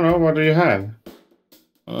 No. What do you have?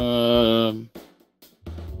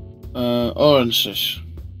 Oranges.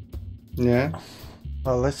 Yeah.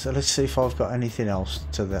 Well, let's see if I've got anything else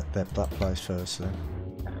to that place first. Then.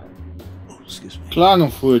 Oh, excuse me.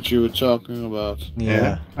 Klagenfurt you were talking about.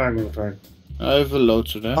 Yeah. Klagenfurt. I have a load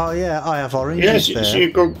to that. Oh yeah, I have oranges Yes, there. you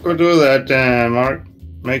go do that, Mark.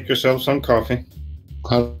 Make yourself some coffee.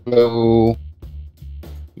 Hello.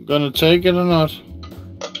 Gonna take it or not?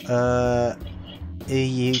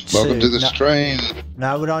 EU2. Welcome to the stream.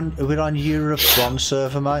 No, we're on Europe 1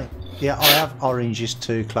 server, mate. Yeah, I have oranges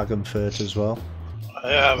to Klagenfurt as well.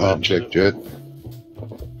 I have I've checked it.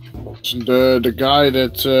 The guy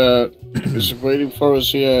that is waiting for us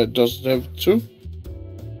here doesn't have two.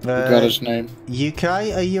 Got his name. UK,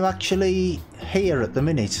 are you actually here at the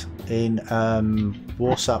minute in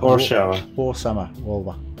Warsaw? Warsaw.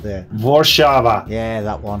 There. Warsaw. Yeah,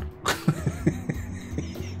 that one.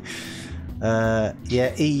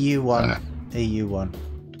 Yeah, EU1. EU1.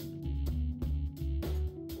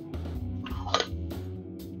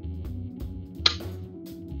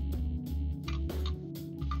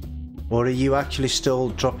 Or are you actually still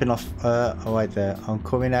dropping off? Oh wait, there. I'm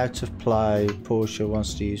coming out of play. Porsche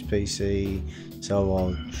wants to use PC,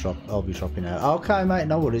 so I'll be dropping out. Okay, mate.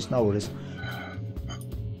 No worries. No worries.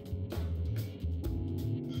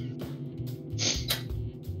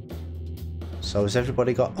 So has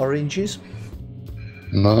everybody got oranges?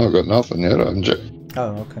 No, I've got nothing yet, haven't you?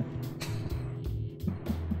 Oh, okay.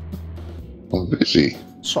 I'm busy.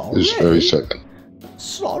 Sorry. This very second.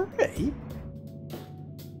 Sorry.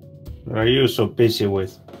 What are you so busy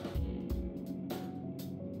with?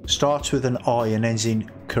 Starts with an I and ends in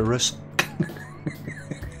Chorus.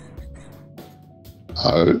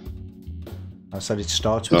 Oh. I said it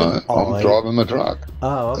starts with No, an I. I'm driving my truck.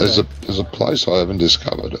 Oh, okay. There's a place I haven't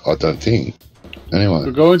discovered, I don't think. Anyway.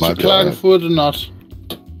 We're going to maybe I have. Klagenfurt or not?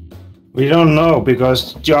 We don't know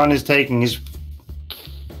because John is taking his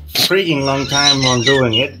freaking long time on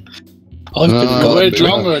doing it. I've been No, Wait no,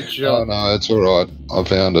 longer, Oh John. no, it's alright. I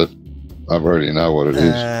found it. I already know what it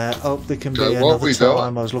is. Hope there can be So what another we got?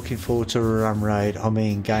 time. I was looking forward to a ram raid. I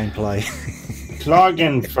mean, gameplay.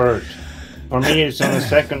 Klagenfurt. For me, it's on the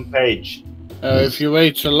second page. If you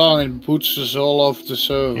wait too long, it puts us all off the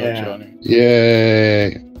server, Yeah. Johnny.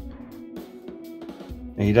 Yay!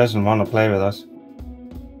 He doesn't want to play with us.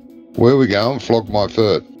 Where we going? Flog my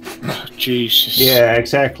foot. Jesus. Yeah,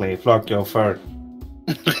 exactly. Flock your fur.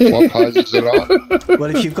 What page is it on?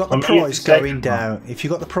 Well, if you've got the For me, price it's the going second down, if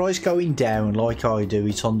you've got the price going down like I do,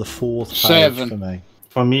 it's on the 4th page 7. for me.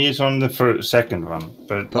 For me, it's on the second one.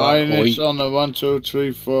 But Mine is on the 1, 2,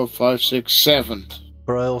 3, 4, 5, 6, 7.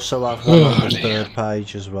 But I also have one on the 3rd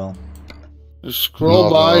page as well. Just scroll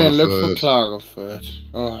Nothing by on and the look for first. Klagenfurt.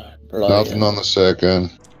 Oh, bloody Nothing hell. on the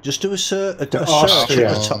second. Just do a search at Austria.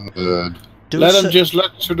 the top. On the Do Let a them just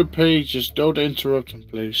look to the pages. Don't interrupt them,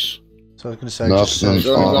 please. So I was going to say, just nothing search. It's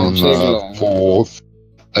only on gonna take the long. 4th.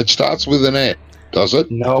 It starts with an F, does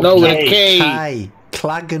it? no, No, with a K. K. K.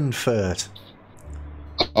 Klagenfurt.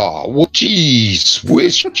 Oh, well, geez,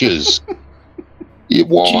 whiskers.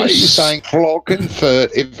 Why are you Jeez. saying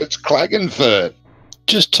Klagenfurt if it's Klagenfurt?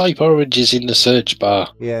 Just type oranges in the search bar,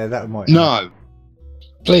 Yeah, that might. No,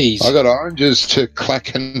 please. I got oranges to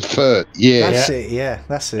Klagenfurt. Yeah. That's it. Yeah,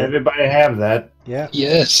 that's it. Everybody have that. Yeah.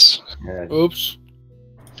 Yes. Yeah. Oops.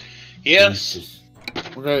 Yes. Jesus.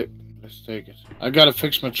 Okay, let's take it. I gotta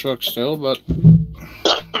fix my truck still, but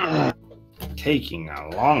Taking a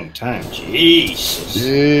long time. Jesus.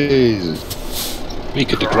 Jesus. We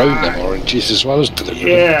could have grown them oranges as well as delivered them.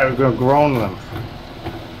 Yeah, we're gonna groan them.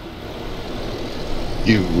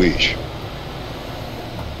 You wish.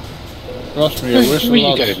 trust me, I wish a Where you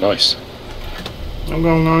lot. going, nice? I'm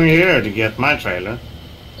going on here to get my trailer.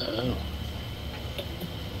 Oh.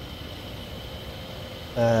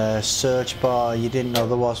 Search bar. You didn't know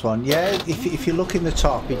there was one. Yeah. If you look in the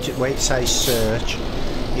top, where it says search.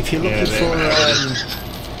 If you're looking for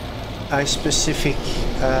a specific.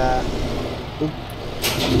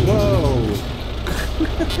 Whoa.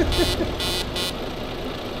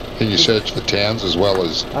 Can you search for towns as well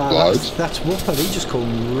as loads? That's Whooper. He just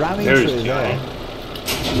come ramming There's through Johnny. there.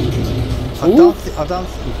 I don't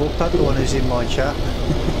think Whooper, the one who's in my chat.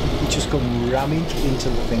 He just come ramming into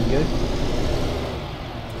the finger.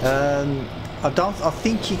 I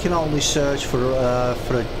think you can only search for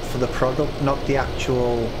the product, not the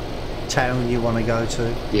actual town you want to go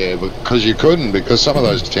to. Yeah, because you couldn't, because some of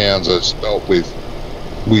those towns are spelt with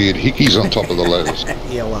weird hickeys on top of the letters.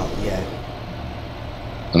 Yeah, well, yeah.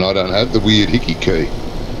 And I don't have the weird hickey key.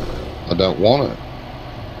 I don't want it.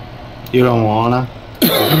 You don't wanna?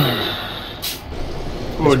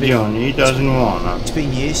 Poor Johnny, he doesn't wanna. It's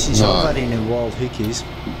been years since No. I've had any wild hickeys.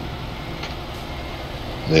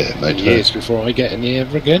 Yeah, me too. Years before I get in here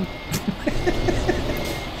ever again.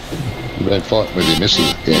 You've been fighting with your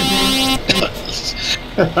missus again.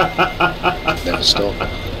 Never stop.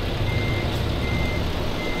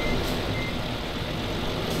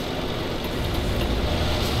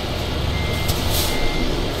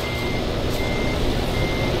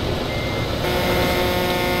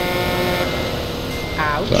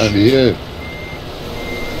 Same to you.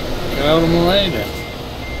 Get out of my way then.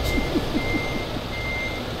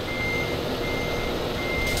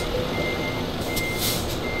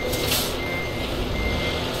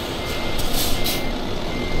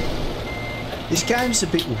 This game's a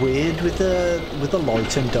bit weird with the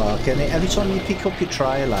light and dark, and every time you pick up your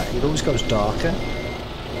trailer, it always goes darker.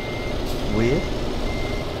 Weird.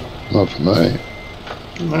 Not for me.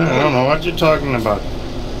 I don't know what you're talking about.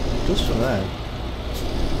 Just for that.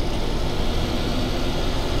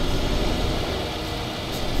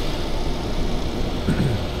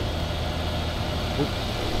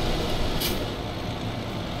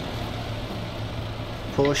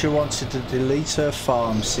 Portia wanted to delete her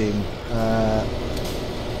farm sim.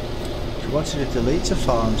 She wanted to delete her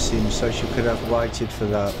farm sim so she could have waited for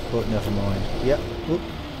that, but never mind. Yep. Oop.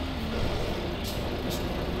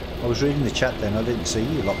 I was reading the chat then, I didn't see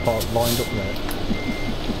you like lined up there.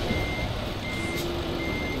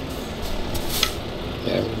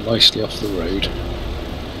 Yeah, we're nicely off the road.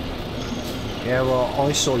 Yeah, well,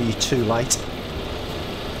 I saw you too late.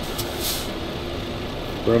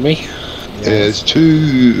 Rummy, There's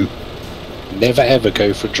two. never ever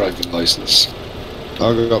go for a driving licence.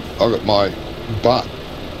 I got my butt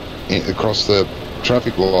across the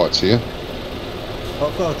traffic lights here.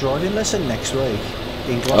 I've got a driving lesson next week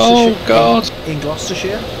in Gloucestershire. Oh God! In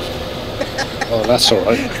Gloucestershire. Oh, that's all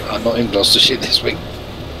right. I'm not in Gloucestershire this week.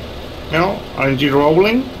 No? Aren't you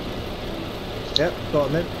rolling? Yep, got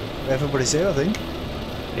on then. Everybody's here, I think.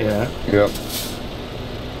 Yeah. Yep.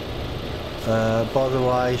 By the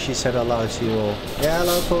way, she said hello to you all. Yeah,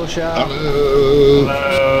 hello, Portia. Hello.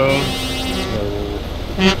 Hello.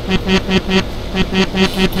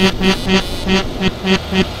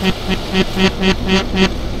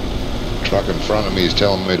 Truck in front of me is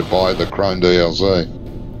telling me to buy the Chrome DLC.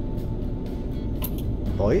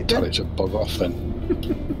 Buy it Tell then. it to bug off then.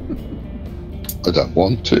 I don't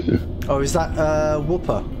want to. Oh, is that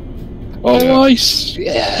Whooper? Oh, Yeah. nice!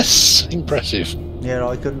 Yes! Impressive. Yeah,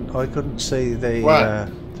 I couldn't see the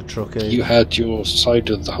truck either. You had your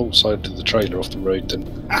the whole side of the trailer off the road then.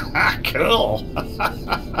 Cool.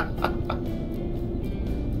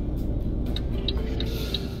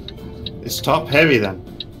 It's top heavy then.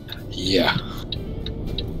 Yeah.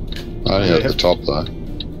 Only at the top though.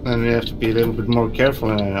 Then we have to be a little bit more careful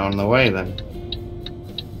on the way then.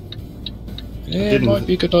 Yeah, it might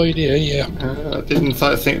be a good idea, yeah. I didn't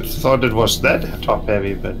thought it was that top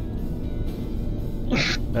heavy, but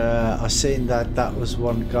I seen that was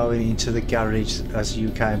one going into the garage as you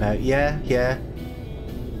came out. Yeah.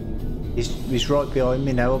 He's right behind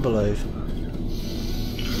me now, I believe.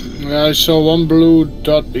 Yeah, I saw one blue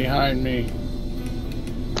dot behind me.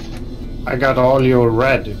 I got all your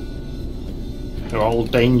red. You're all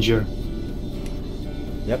danger.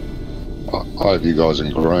 Yep. I have you guys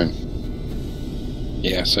in green.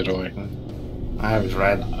 Yeah, so do I. I have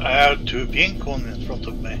red. I have 2 pink ones in front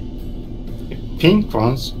of me. Pink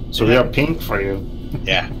ones? So we are pink for you.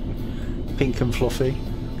 Yeah. Pink and fluffy.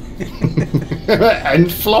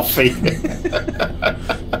 And fluffy.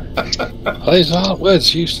 Those aren't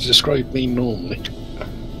words used to describe me normally.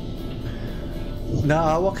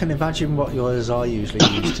 No, I can imagine what yours I usually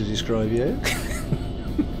use to describe you.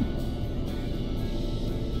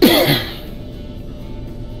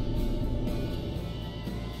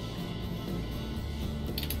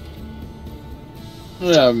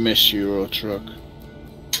 Yeah, I miss Euro Truck.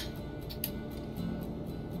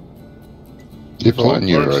 You're playing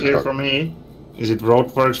Euro Roadworks here Truck. for me. Is it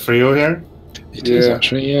roadworks for you here? It is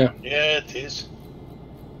actually, yeah. Yeah, it is.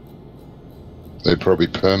 They're probably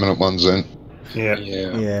permanent ones then, Yeah.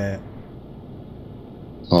 Yeah. Yeah.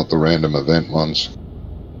 not the random event ones.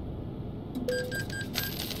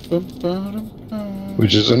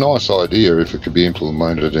 Which is a nice idea if it could be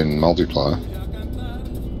implemented in multiplayer.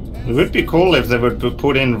 It would be cool if they would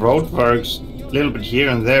put in roadworks a little bit here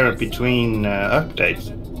and there between updates.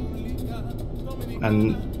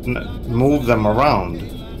 And move them around.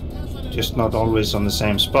 Just not always on the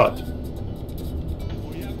same spot.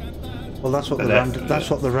 Well, that's what But the random. No, That's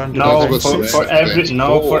what for the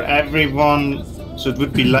for everyone. So it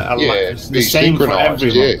would be the be same for synchronized,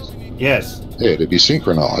 everyone. Yes. Yeah, to be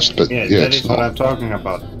synchronized, but Yeah, yeah, that it's is what not. I'm talking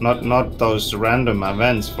about. Not those random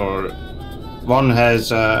events for one has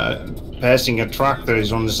passing a truck that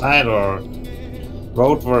is on the side or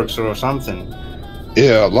roadworks or something.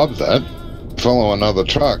 Yeah, I love that. Follow another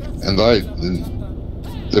truck, and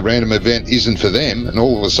the random event isn't for them, and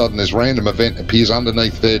all of a sudden this random event appears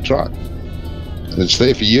underneath their truck. And it's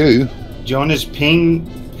there for you. Johnny's ping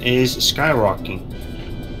is skyrocketing.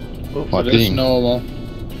 My But it's ping. normal.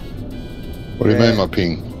 What do you mean, my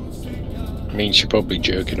ping? Means you're probably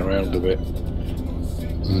jerking around a bit.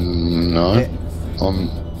 No, Yeah.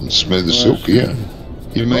 I'm smooth as silk, yeah.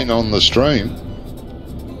 You mean on the stream?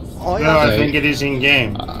 I No, I have, think it is in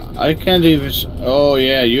game. I can't even. Oh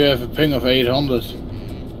yeah, you have a ping of 800.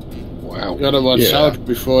 Wow. You gotta watch Yeah. out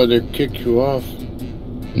before they kick you off.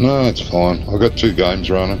 No, it's fine. I've got 2 games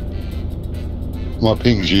running. My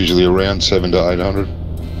ping's usually around 700 to 800.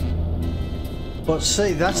 but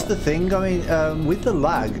see, that's the thing. I mean, with the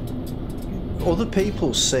lag, other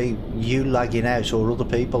people see you lagging out or other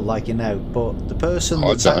people lagging out, but the person I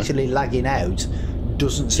that's don't. actually lagging out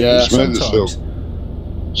doesn't see Yeah. it Smooth as silk. sometimes.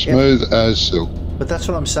 Smooth as silk. But that's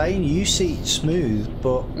what I'm saying. You see it smooth,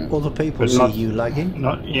 but other people But see not- you lagging.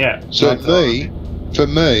 Not yeah. So not- for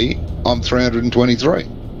me, I'm 323.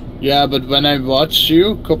 Yeah, but when I watched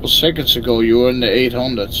you a couple seconds ago, you were in the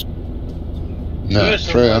 800s. No, Where's on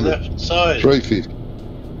the 300. left side? 350.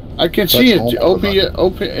 I can see it. normal,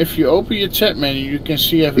 If you open your chat menu, you can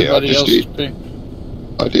see everybody just else's did. ping.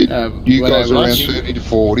 I did. You when guys I are around watched- 30 to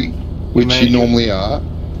 40, which Maybe. you normally are.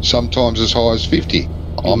 Sometimes as high as 50.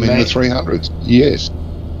 I'm in May- the 300s. Yes.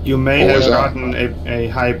 You may have Always are. gotten a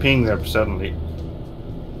high ping there suddenly.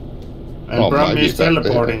 And Oh, Brum maybe is back there.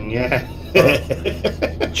 teleporting, yeah.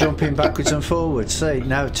 Jumping backwards and forwards. See,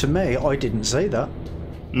 now to me, I didn't see that.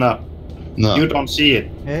 No, No. you don't see it.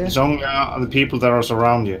 Yeah. It's only the people that are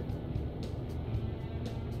around you.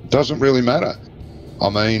 Doesn't really matter. I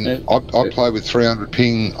mean, I play with 300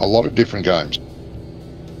 ping a lot of different games.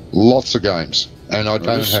 Lots of games. And I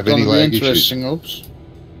don't This is have any gonna be lag issues. interesting. Oops.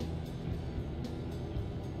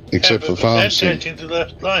 Except for farm sim. Changing to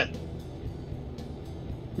left line.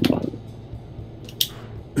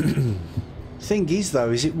 Thing is,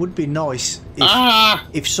 though, is it would be nice if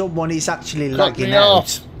if someone is actually Cut lagging me out,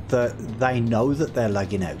 off. that they know that they're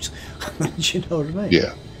lagging out. Do you know what I mean?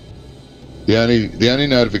 Yeah. The only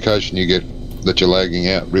notification you get that you're lagging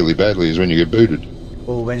out really badly is when you get booted.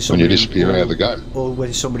 Or when you disappear out of the game. Or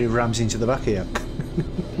when somebody rams into the back of you.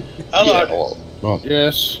 Hello. Yeah, well, right.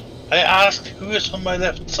 Yes. I asked who is on my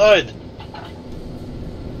left side.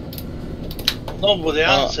 Nobody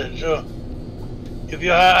answered, so if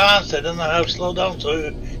you answered, then I have to slow down so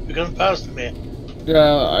you can pass me.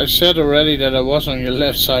 Yeah, I said already that I was on your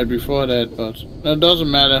left side before that, but it doesn't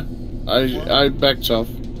matter. I backed off.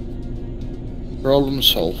 Problem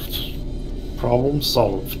solved. Problem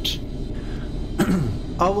solved.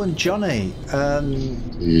 Oh, and Johnny,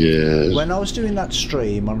 Yes. when I was doing that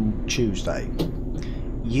stream on Tuesday,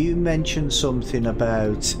 you mentioned something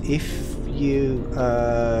about if you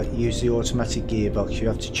use the automatic gearbox, you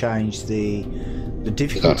have to change the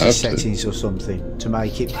difficulty settings or something to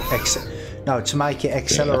make it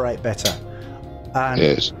accelerate better. And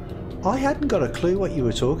Yes. I hadn't got a clue what you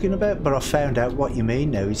were talking about, but I found out what you mean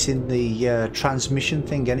now. It's in the transmission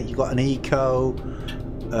thing, and you've got an eco,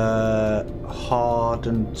 hard,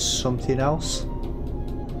 and something else.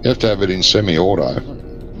 You have to have it in semi-auto,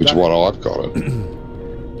 which is what I've got it.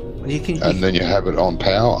 And then you have it on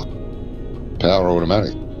power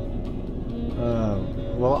automatic.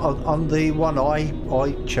 Well, on the one I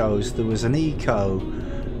chose, there was an eco,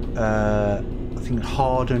 I think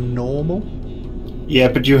hard and normal. Yeah,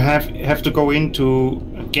 but you have to go into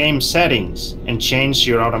game settings and change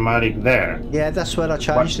your automatic there. Yeah, that's where I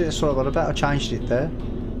changed it. That's what I bet I changed it there.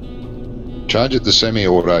 Change it to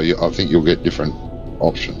semi-auto. I think you'll get different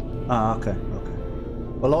option. Ah, okay.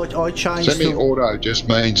 Well, I changed. Semi-auto just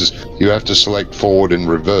means you have to select forward and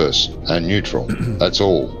reverse and neutral. That's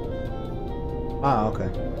all. Ah, okay.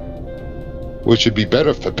 Which would be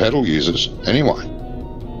better for pedal users anyway.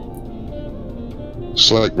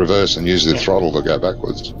 Select reverse and use the throttle to go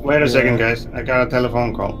backwards. Wait a second, guys. I got a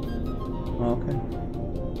telephone call. Okay.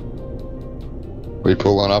 We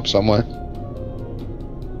pulling up somewhere?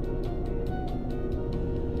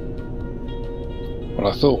 Well,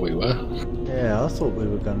 I thought we were. Yeah, I thought we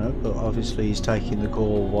were gonna, but obviously he's taking the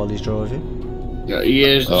call while he's driving. Yeah, he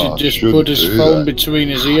has to just put his phone between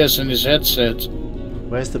his ears and his headset.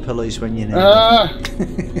 Where's the police when you need them?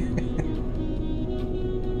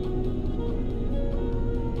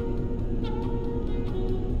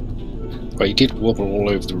 Well, he did wobble all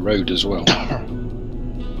over the road as well.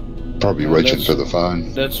 Probably reaching for the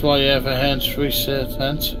phone. That's why you have a hands-free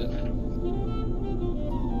handset.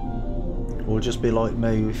 Or just be like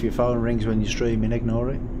me, if your phone rings when you're streaming, ignore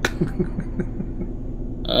it.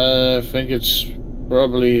 I think it's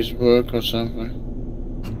probably his work or something.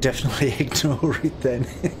 Definitely ignore it then.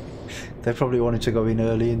 They probably wanted to go in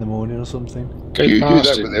early in the morning or something. Go You do past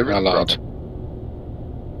that it, with everything. lad.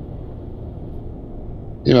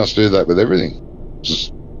 You must do that with everything.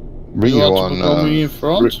 Just ring you on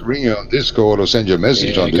ring you on Discord or send you a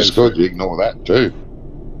message on Discord. You ignore that too.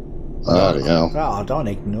 Bloody hell. Oh, I don't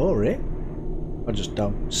ignore it. I just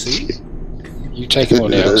don't see it. You take him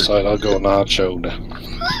on the outside, I'll go on the hard shoulder.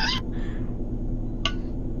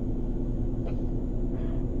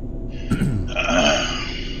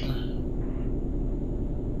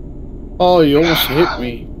 Oh, you almost hit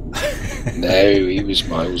me. No, he was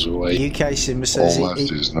miles away. UK Simmer says he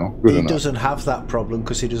enough. doesn't have that problem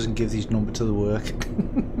because he doesn't give his number to the work.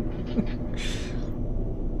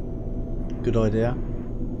 Good idea.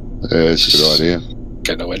 Yeah, it's a good idea.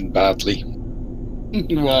 Gonna end badly.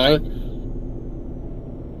 Why?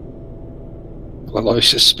 Well, I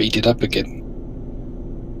just speeded up again.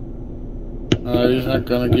 He's not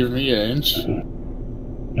gonna give me a inch.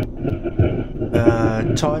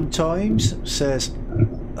 Times says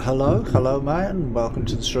hello mate, and welcome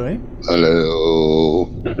to the stream. Hello.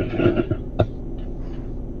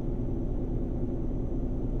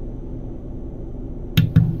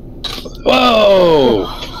 Whoa!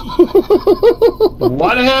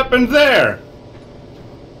 What happened there?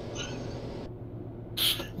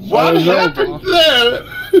 What happened there?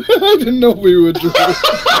 I didn't know we were doing.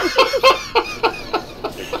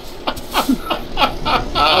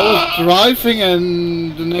 I was driving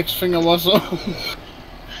and the next thing I was on.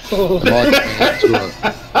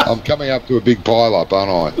 I'm coming up to a big pile up,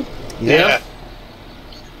 aren't I? Yeah.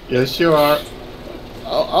 Yes, you are.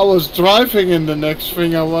 I was driving and the next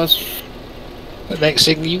thing I was. The next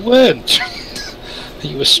thing you weren't.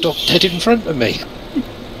 You were stopped dead in front of me.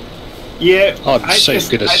 Yeah. I'm so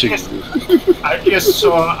good at shooting. I just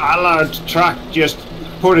saw Allard's truck just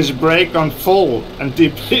put his brake on full and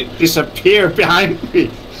disappear behind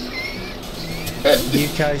me.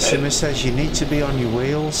 UK Simmer says you need to be on your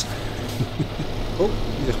wheels. Oh,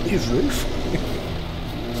 his roof.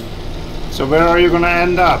 So where are you gonna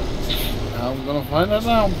end up? I'm gonna find out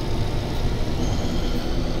now.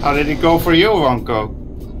 How did it go for you, Wonko?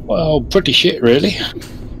 Well, pretty shit, really.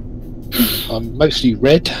 I'm mostly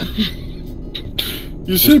red.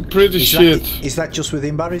 You say pretty shit. Is that just with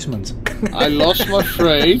embarrassment? I lost my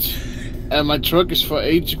freight, and my truck is for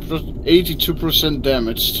 82%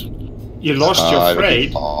 damaged. You lost your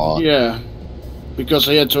freight? Yeah, because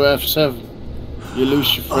I had to F7. You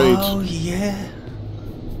lose your freight. Oh, yeah.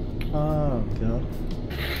 Oh, God.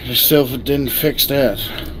 I still didn't fix that.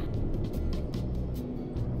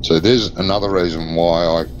 So there's another reason why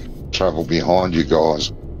I travel behind you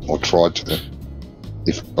guys, or try to.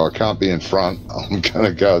 If I can't be in front, I'm going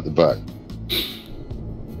to go at the back.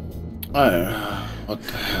 What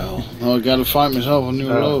the hell? Now I gotta find myself a new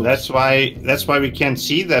load. That's why we can't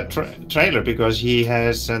see that trailer, because he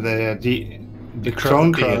has the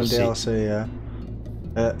Chrome DLC.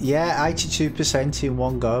 Yeah, 82% in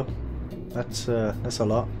one go. That's a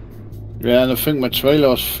lot. Yeah, and I think my trailer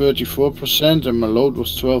was 34% and my load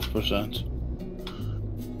was 12%.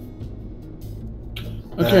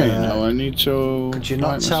 Okay, now I need to. Could you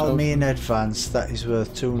not tell me in advance that is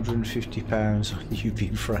worth £250 on you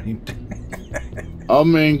being framed?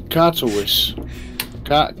 I'm in Katowice.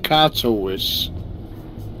 Katowice.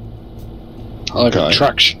 I'm in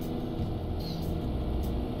traction.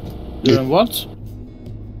 You're in what?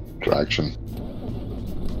 Traction.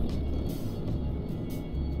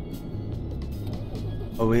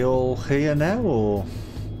 Are we all here now, or?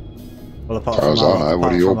 Well, apart As far as I know,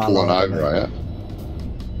 what are you all pulling over, eh? yeah?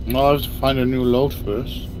 No, I have to find a new load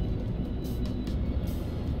first.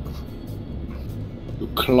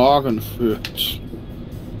 Klagenfurt.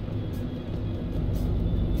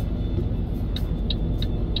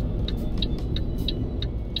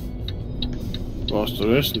 Was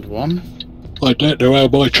there isn't one? I don't know how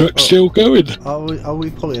my truck's still going. Are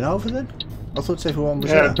we pulling over then? I thought everyone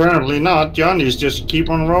was Yeah, there. apparently not. Johnny's just keep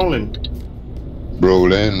on rolling.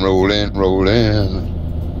 Rolling, rolling, rolling.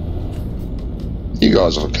 You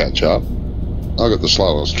guys will catch up. I got the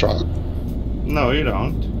slowest truck. No, you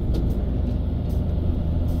don't.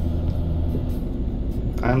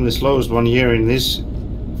 I'm the slowest one here in this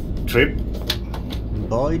trip.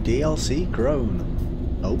 By DLC Grown.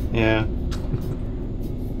 Oh. Yeah.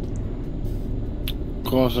 Of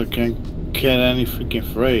course I can't get any freaking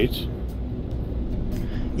freight.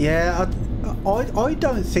 Yeah, I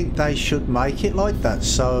don't think they should make it like that,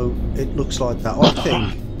 so it looks like that. I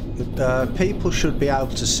think people should be able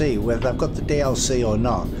to see whether they've got the DLC or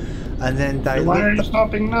not, and then they Why are you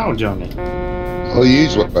stopping now, Johnny? I'll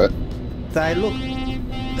use what? They look.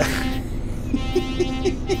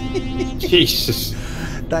 Jesus.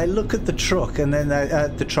 They look at the truck and then they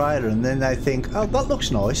the trailer, and then they think, "Oh, that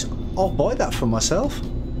looks nice. I'll buy that for myself." Do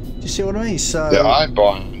you see what I mean? So yeah, I ain't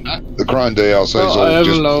buying that. The Chrome DLC is all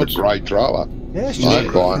just a great trailer. Yeah, it's I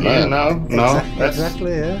ain't buying that. No,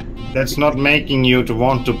 exactly. Yeah. That's not making you to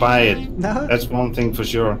want to buy it. No. That's one thing for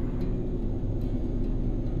sure.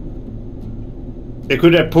 They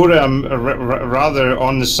could have put rather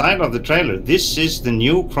on the side of the trailer. This is the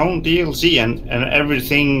new Chrome DLC, and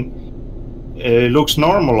everything looks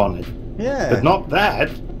normal on it. Yeah. But not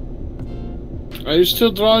that. Are you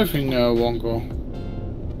still driving, Wonko?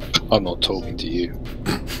 I'm not talking to you.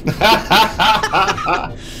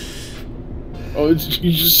 Oh,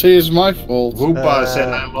 you just say it's my fault. Rupa said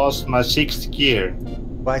I lost my 6th gear.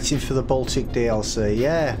 Waiting for the Baltic DLC.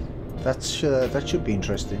 Yeah, that should be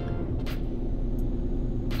interesting.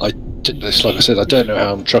 It's like I said, I don't know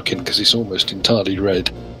how I'm trucking because it's almost entirely red.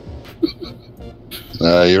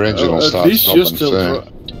 Your engine will start stopping soon.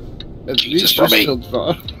 At least you're still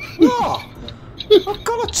driving. Oh, I've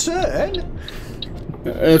got a turn.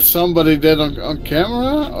 Is somebody dead on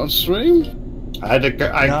camera, on stream? I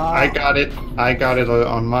got it. I got it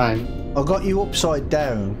on mine. I got you upside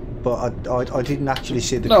down, but I didn't actually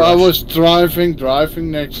see the No, crash. I was driving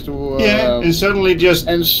next to... and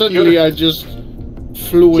suddenly I just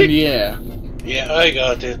flew in the air. Yeah, I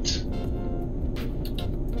got it.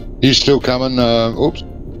 You still coming? Oops.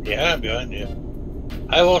 Yeah, I'm behind you.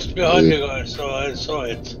 I was behind you guys, so I saw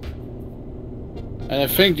it. And I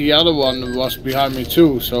think the other one was behind me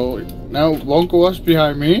too, so now Wonko was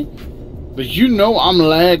behind me. But you know I'm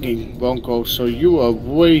lagging, Wonko, so you are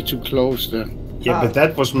way too close then. Yeah, but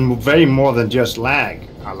that was very more than just lag,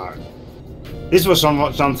 Alar. This was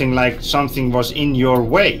something like something was in your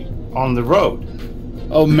way on the road.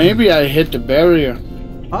 Oh, maybe I hit the barrier.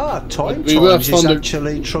 Time We were times from is the-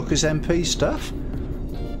 actually Truckers MP stuff.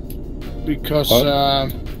 Because,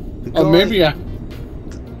 Maybe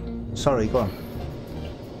Sorry, go on.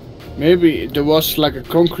 Maybe there was like a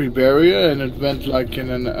concrete barrier and it went like in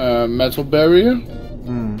a metal barrier.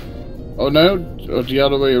 Oh no, or the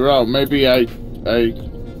other way around. Maybe I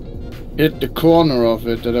hit the corner of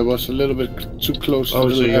it, that I was a little bit too close to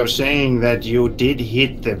the so you're left. saying that you did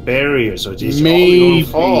hit the barrier, so it's all Maybe. your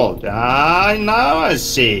fault. Ah, now I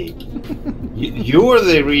see. You were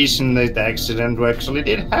the reason that the accident actually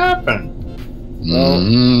did happen.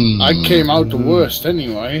 Well, I came out the worst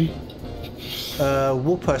anyway.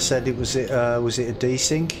 Whooper said it was it a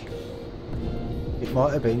desync? It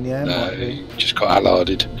might have been, yeah. No, might have been. just got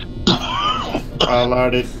allarded.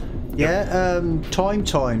 Alerted. Yeah,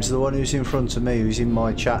 Times, the one who's in front of me, who's in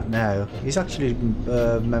my chat now, he's actually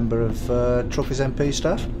a member of Truckers MP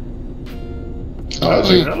staff. Oh,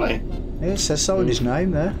 really? Yeah, it says so in his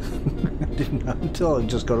name there. I didn't know until I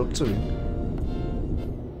just got up to him.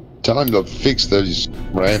 Tell him to fix these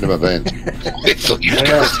random events.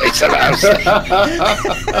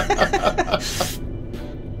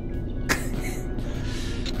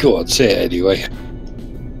 Go on, say it anyway.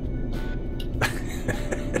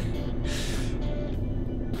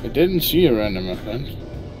 I didn't see a random event.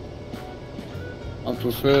 I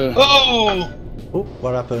prefer. Oh! Oh,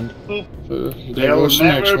 what happened? There They'll was the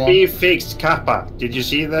next never one. be fixed, Kappa. Did you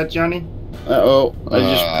see that, Johnny? Uh-oh, I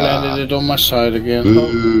just planted it on my side again.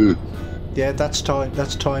 Ooh. Yeah, that's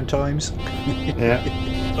Times.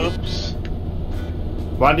 Yeah. Oops.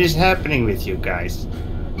 What is happening with you guys?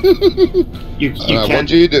 you What can't.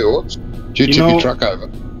 do you do? Oops. Did you tip know- your truck over?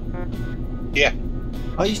 Yeah.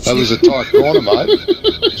 That was a tight corner, mate.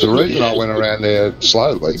 There's a reason I went around there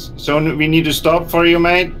slowly. So we need to stop for you,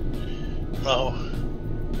 mate. No.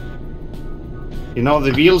 You know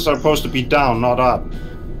the wheels are supposed to be down, not up.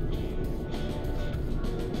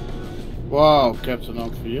 Wow, Captain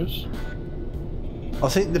Obvious. I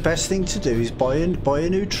think the best thing to do is buy a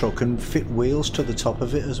new truck and fit wheels to the top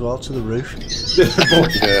of it as well, to the roof,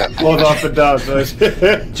 Yeah. Both up and down. So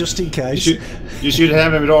just in case. you should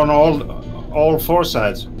have it on all four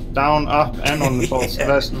sides, down, up, and on both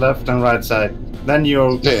left and right side. Then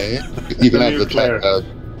you're Yeah, you can have the Clear.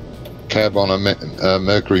 cab on a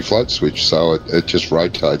Mercury float switch, so it just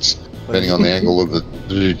rotates depending on the angle of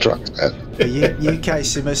the truck's at. The UK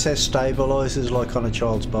Simmer says stabilisers like on a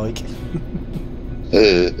child's bike.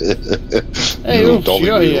 Hey, Little Oops, dolly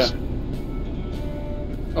you're wheels. here.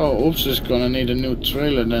 Oh, Oops is gonna need a new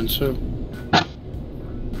trailer then too.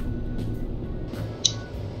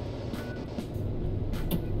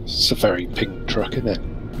 It's a very pink truck, isn't it?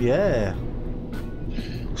 Yeah.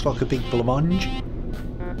 Looks like a big blancmange.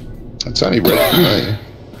 It's only red for me.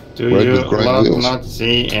 Do Red you with green wheels. not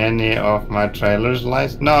see any of my trailers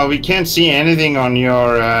lights? No, we can't see anything on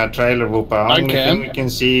your trailer, Whooper. Only can. thing we can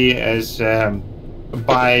see is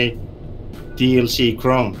by DLC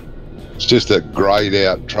Chrome. It's just a greyed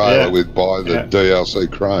out trailer Yeah. with by the Yeah. DLC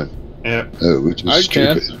Chrome, Yeah, which is I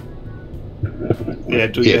can. stupid. yeah.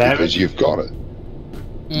 Do you Yeah, have because it? you've got it.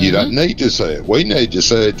 You don't need to see it. We need to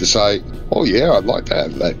see it to say, oh yeah, I'd like to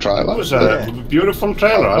have that trailer. It was a beautiful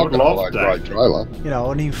trailer. I would love like that. great trailer. You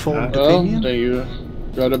know, uninformed Well, opinion. then you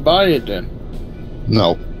gotta buy it then.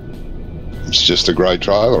 No. It's just a great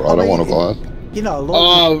trailer. I don't want to buy it. You know, like,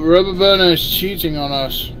 Oh, Rubberburner is cheating on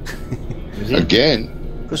us. Again,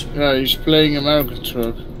 Yeah, he's playing American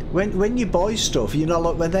truck. when you buy stuff, you know,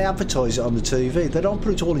 like when they advertise it on the TV, they don't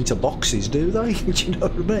put it all into boxes, do they? Do you know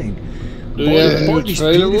what I mean? Do you have a buy new this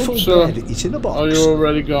trailer, beautiful Oops, or bed, it's in a are box. you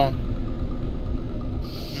already gone?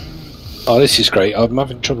 Oh, this is great. I'm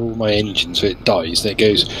having trouble with my engine, so it dies. And it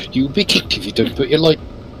goes, you'll be kicked if you don't put your light.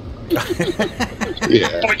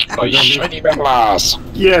 yeah. Oh, you shiny metal ass.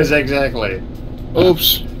 Yes, exactly.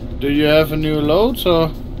 Oops, do you have a new load or?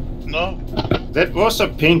 No. That was a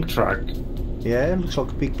pink truck. Yeah, looks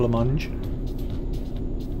like a big blancmange.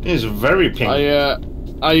 It's very pink.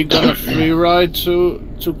 Are you gonna free ride to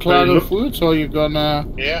Cloud Look- of Woods or you gonna?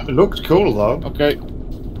 Yeah. It looked cool though. Okay.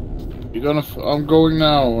 You're gonna. I'm going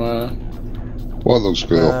now. What looks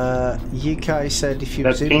cool? UK said if you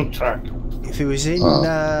That was in, pink truck. if he was in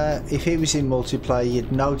multiplayer,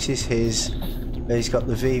 you'd notice he's got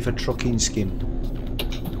the Viva trucking skin.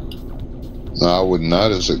 No, I wouldn't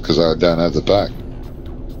notice it because I don't have the back.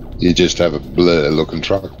 You just have a blur looking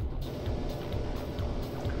truck.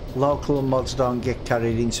 Local mods don't get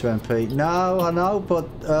carried into MP. No, I know, but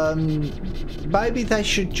maybe they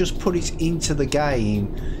should just put it into the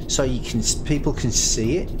game so people can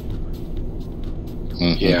see it.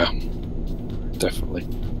 Mhm. Yeah, definitely.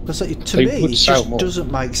 Because to They me, would it sell just more.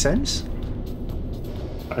 doesn't make sense.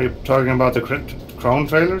 Are you talking about the Chrome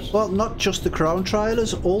trailers? Well, not just the Crown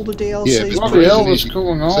trailers, all the Yeah, DLCs. but What the the hell reason is you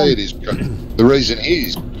going can't on? see it is the reason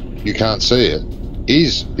is you can't see it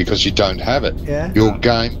is because you don't have it. Yeah. Your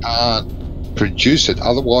game can't produce it.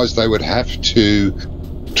 Otherwise, they would have to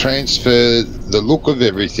transfer the look of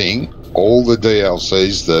everything, all the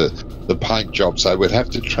DLCs, the the paint job, so we'd have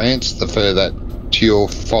to transfer that to your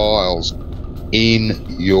files in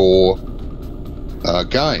your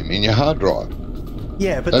game, in your hard drive.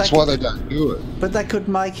 Yeah, but that's why they don't do it. But they could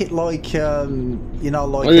make it like, you know,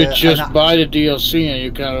 like. Or you just buy the DLC and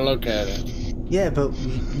you kind of look at it. Yeah, but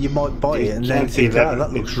you might buy it and then think, oh,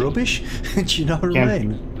 that looks rubbish. Do you know what I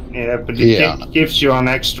mean? Yeah, but it gives you an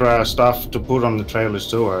extra stuff to put on the trailers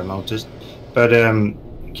too, I noticed. But it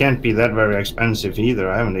can't be that very expensive either.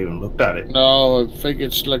 I haven't even looked at it. No, I think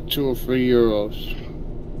it's like €2 or €3.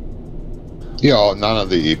 Yeah, none of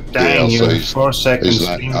the DLCs 4 seconds is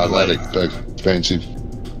that expensive.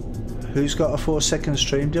 Who's got a 4-second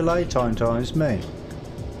stream delay? Times me.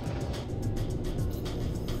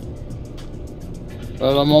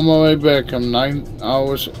 Well, I'm on my way back. I'm 9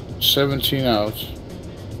 hours, 17 hours.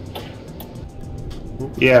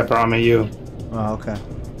 Yeah, probably you. Oh, okay.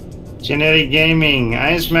 Genetic Gaming,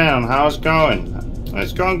 Iceman, how's it going?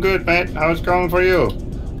 It's going good, mate. How's it going for you?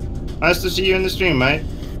 Nice to see you in the stream, mate.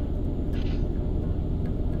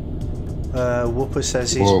 Whooper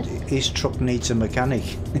says his truck needs a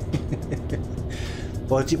mechanic.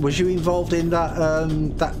 Was you involved in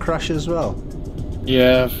that crash as well?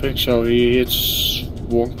 Yeah, I think so. He hits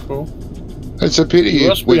Wonko. It's a pity he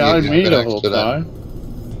was behind me the whole time.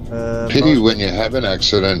 Pity when you have an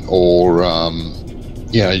accident or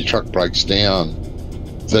you know, your truck breaks down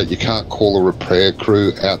that you can't call a repair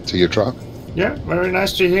crew out to your truck. Yeah, very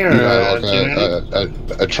nice to hear. You know,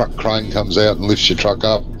 like a truck crane comes out and lifts your truck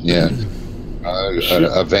up. Yeah.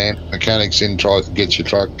 A van mechanic's in, tries to get your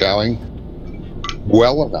truck going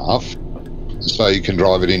well enough so you can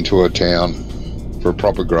drive it into a town for a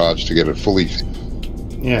proper garage to get it fully fixed.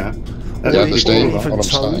 Yeah. You understand what I'm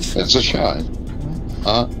saying? It's a shame.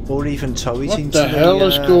 Huh? Or even tow it into the hell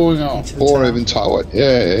is going on? Or even tow it.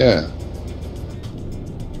 Yeah.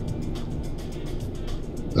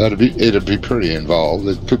 It'd be pretty involved.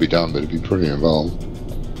 It could be done, but it'd be pretty involved.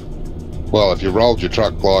 Well, if you rolled your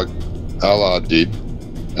truck like Allard did,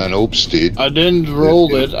 and Oops did. I didn't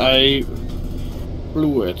roll it, I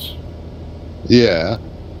flew it. Yeah,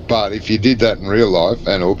 but if you did that in real life,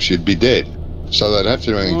 and Oops, you'd be dead. So they'd have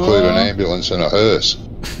to include an ambulance and a hearse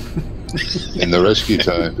in the rescue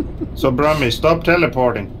team. So, Brummy, stop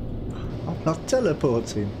teleporting. I'm not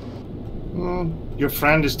teleporting. Well, your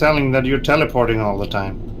friend is telling that you're teleporting all the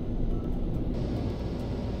time.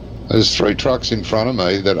 There's 3 trucks in front of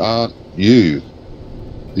me that aren't you.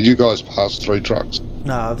 Did you guys pass 3 trucks?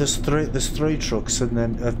 No, there's three trucks, and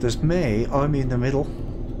then there's me. I'm in the middle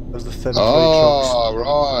of the 3 trucks. Oh,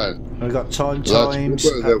 right. We've got times.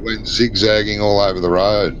 That went zigzagging all over the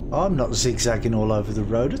road. I'm not zigzagging all over the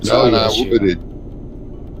road at No, all. Whooper did.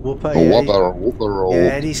 Whooper,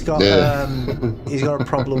 yeah, and he's got he's got a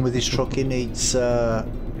problem with his truck. He needs to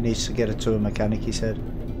get it to a mechanic, he said.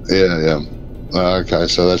 Yeah. Okay,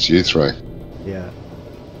 so that's you 3. Yeah.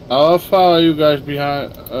 How far are you guys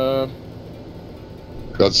behind?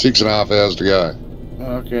 Got 6.5 hours to go.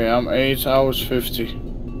 Okay, I'm 8 hours 50.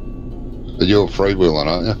 But you're freewheeling,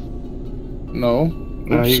 aren't you? No,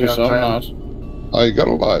 you got I'm not. Oh, you got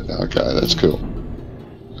a load. Okay, that's cool.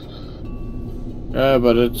 Yeah,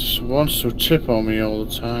 but it wants to tip on me all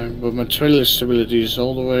the time. But my trailer stability is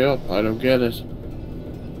all the way up. I don't get it.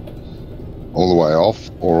 All the way off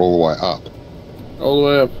or all the way up? All the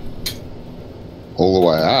way up. All the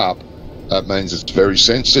way up? That means it's very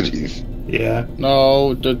sensitive. Yeah.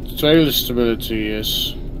 No, the trailer stability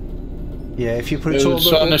is. Yeah, if you put it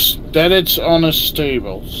it's on a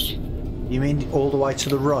stables. You mean all the way to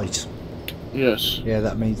the right? Yes. Yeah,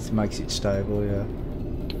 that makes it stable. Yeah.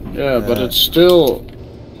 Yeah, but it's still.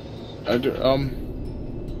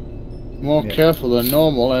 More careful than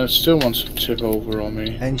normal, and it still wants to tip over on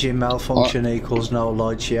me. Engine malfunction equals no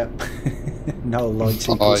lights yet. No lights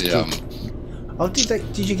equals kick. Oh,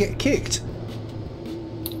 did you get kicked?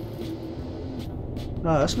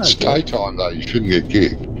 No, that's no good. It's daytime though, you shouldn't get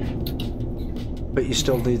kicked. But you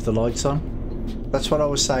still leave the lights on? That's what I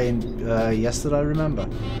was saying yesterday, remember?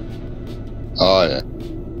 Oh yeah.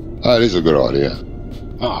 That is a good idea.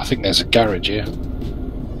 Oh, I think there's a garage here.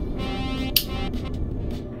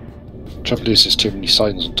 Trouble is, there's too many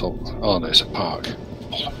signs on top. Oh, there's a park.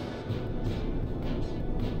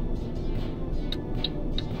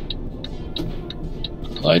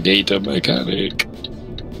 I need a mechanic.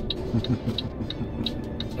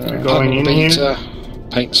 Going in here?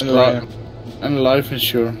 Paint spray. And life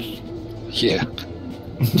insurance. Yeah.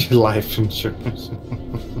 Life insurance.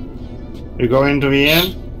 You going to the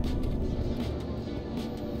end?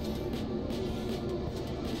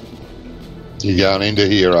 You going into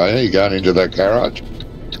here, are you? You going into that garage?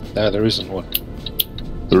 No, there isn't one.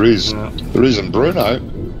 There is. No. There isn't, Bruno.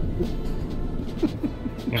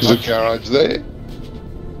 a garage there.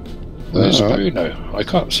 Where's Bruno? I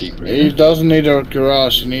can't see Bruno. He doesn't need a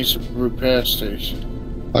garage, he needs a repair station.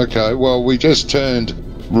 Okay, well, we just turned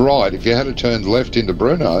right. If you had turned left into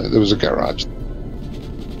Bruno, there was a garage.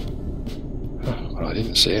 Well, I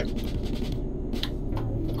didn't see it.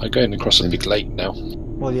 I'm going across a big lake now.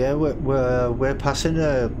 Well, yeah, we're passing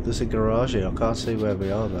there's a garage here. I can't see where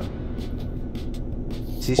we are though.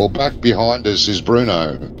 Well, back behind us is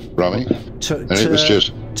Bruno, Rummy. And it was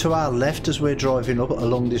just... To our left as we're driving up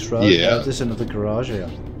along this road, there's another garage here.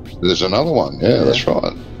 There's another one, yeah. That's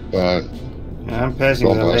right. Yeah, I'm passing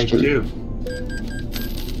the lake too.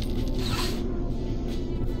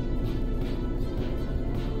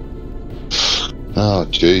 Oh,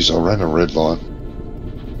 jeez, I ran a red line.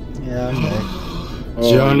 Yeah,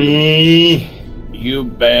 okay. Johnny! You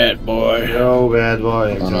bad boy. No bad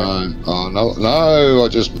boy. Oh, no, I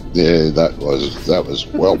just... Yeah, that was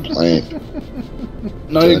well planned.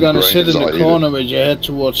 Now you're gonna sit in the corner with your head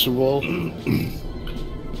towards the wall. You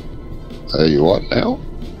what now?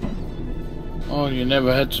 Oh, you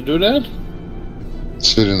never had to do that?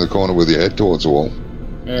 Sit in the corner with your head towards the wall.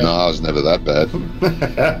 Yeah. No, I was never that bad.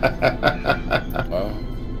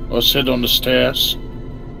 Or sit on the stairs.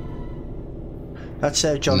 That's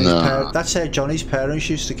how Johnny's parents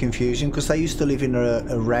used to confuse him, because they used to live in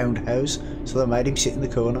a round house, so they made him sit in the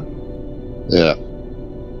corner. Yeah.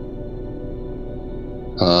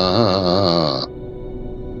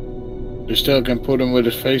 You still can put him with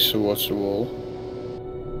his face towards the wall.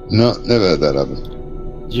 No, never had that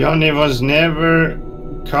happen. Johnny was never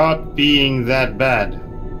caught being that bad.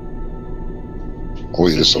 Oh,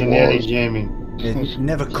 yes, it was. Gaming.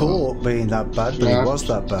 Never caught being that bad, but he was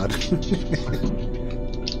that bad.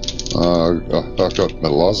 I got my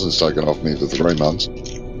license taken off me for 3 months.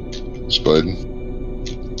 Speeding.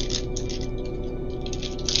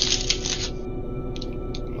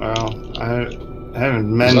 Well, I haven't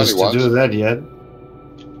managed to do that yet.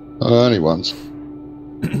 Only once.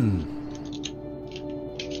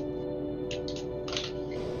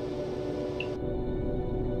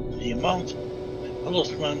 The amount I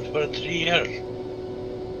lost mine for 3 years.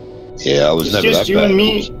 Yeah, I was it's never just that you bad. And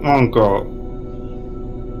me, Wonko.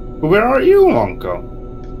 Where are you, Wonko?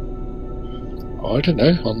 I don't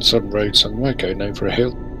know, on some road somewhere, going over a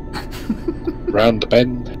hill. Round the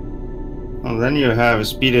bend. Well, then you have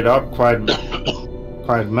speeded up quite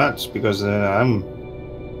much, because I'm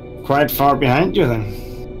quite far behind you then.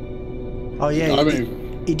 Oh yeah,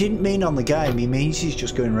 he didn't mean on the game, he means he's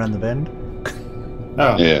just going around the bend.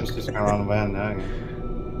 Oh, yeah. He's just going around the bend now.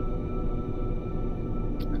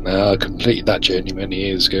 No, I completed that journey many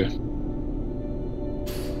years ago.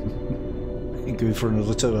 You're going for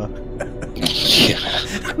another tour. Yeah.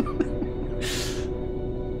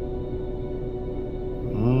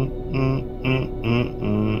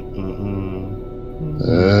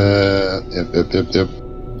 Yep.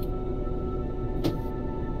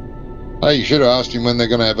 Hey, you should have asked him when they're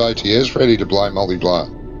going to have OTS ready to play multiplayer.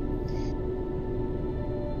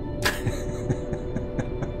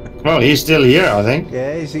 Well, he's still here, I think.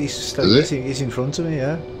 Yeah, he's in front of me,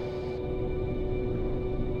 yeah.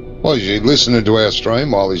 Well, is he listening to our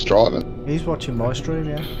stream while he's driving? He's watching my stream,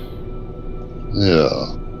 yeah.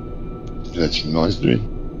 Yeah. That's nice, dude.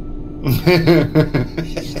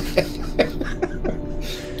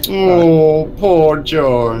 Oh, poor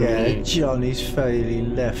John. Yeah, Johnny's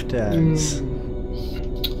failing left hands.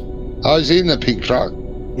 Oh, is he in the pink truck?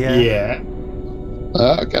 Yeah.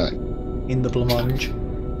 Oh, okay. In the blancmange.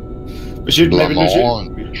 We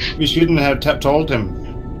shouldn't have told him.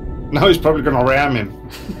 Now he's probably going to ram him.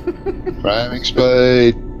 Ramming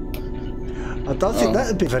speed. I don't think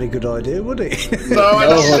that'd be a very good idea, would it? No, I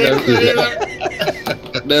don't think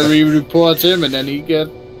so. Then we report him and then he get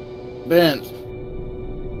banned.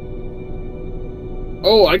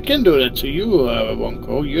 Oh, I can do that to you,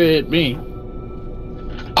 Wonko. You hit me.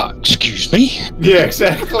 Excuse me? Yeah,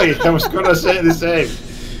 exactly. I was going to say the same.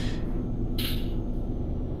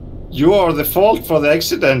 You are the fault for the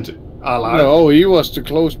accident, Alan. No, he was too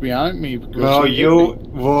close behind me. No, you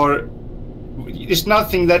were... There's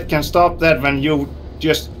nothing that can stop that when you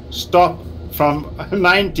just stop from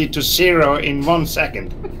 90 to 0 in 1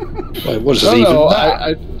 second. Well, what does even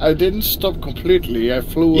that? I didn't stop completely. I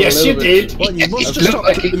flew yes, a little bit. Did. Well, you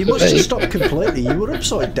must have stopped completely. You were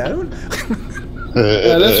upside down.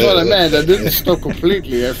 Yeah, that's what I meant. I didn't stop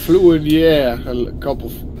completely. I flew in the air a couple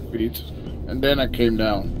feet, and then I came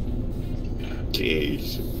down.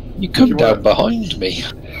 Jeez. You come down behind me.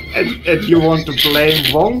 And you want to blame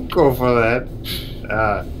Wonko for that?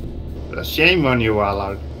 Shame on you,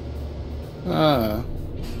 Allard.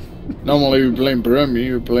 Normally we blame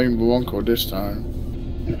Brummy, we blame Wonko this time.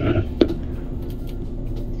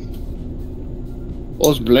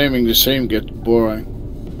 Us blaming the same gets boring.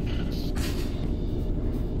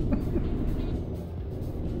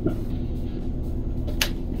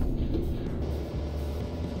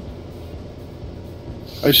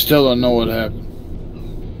 I still don't know what happened.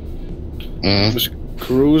 I was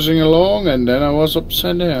cruising along and then I was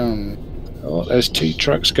upside down. Oh, there's 2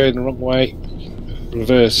 trucks going the wrong way.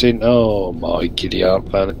 Reversing. Oh my giddy aunt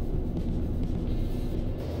planet.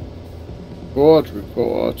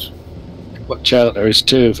 Report. Watch out, there is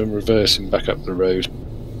 2 of them reversing back up the road.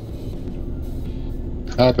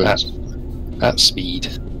 Happens. At speed.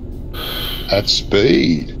 At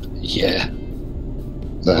speed. Yeah.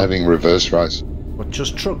 They're having reverse race. What,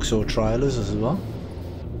 just trucks or trailers as well?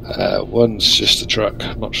 One's just a truck,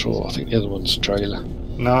 I'm not sure. I think the other one's a trailer.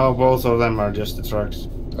 No, both of them are just the trucks.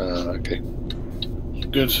 Okay.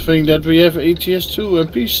 Good thing that we have ATS2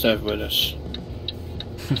 and P staff with us.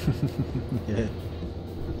 Yeah.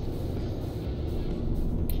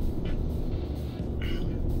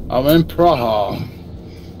 I'm in Praha.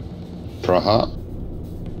 Praha?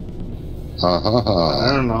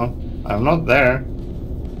 I don't know. I'm not there.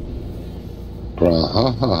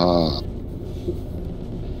 Praha.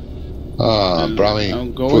 Brummy.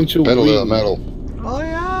 I'm going to pedal to the win. metal. I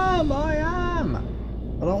am.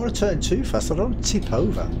 I don't want to turn too fast. I don't want to tip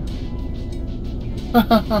over.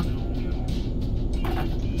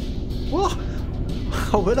 What?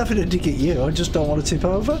 I weren't having a dig at you. I just don't want to tip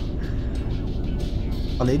over.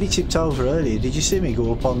 I nearly tipped over earlier. Did you see me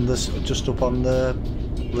go up on this, just up on the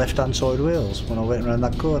left-hand side wheels when I went around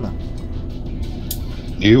that corner?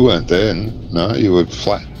 You weren't then. No, you were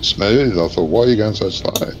flat and smooth. I thought, why are you going so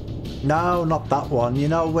slow? No, not that one. You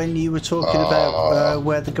know when you were talking about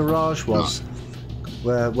where the garage was,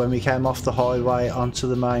 when we came off the highway onto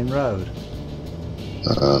the main road.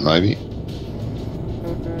 Maybe.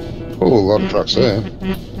 Oh, a lot of trucks there.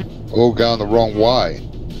 All going the wrong way.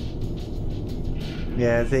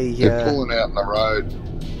 Yeah, They're pulling out in the road,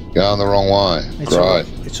 going the wrong way. It's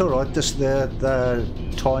all right. Just the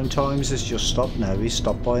times has just stopped now. He's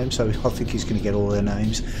stopped by him, so I think he's going to get all their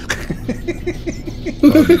names.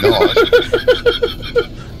 That'd be nice.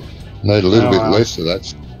 Need a little bit less of that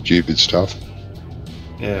stupid stuff.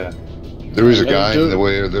 Yeah. There is a game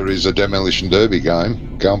where there is a demolition derby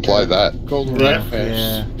game. Go and play that. Called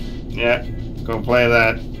Yeah. Yeah. Go play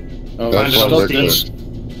that. Oh, That's Find it on fun,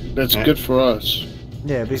 Steam. that's good for us.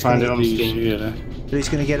 Yeah, but he's Find going it on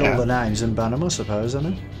Steam. to get all the names and ban them, I suppose,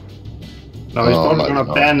 isn't he? No, he's probably maybe going to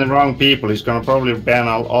not. ban the wrong people. He's going to probably ban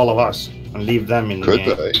all of us and leave them in the Could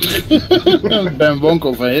game. be. Ben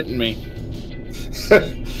Wonkel for hitting me.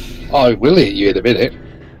 I will hit you in a minute.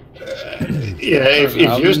 Yeah, if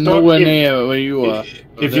I'm you stop, nowhere near where you are.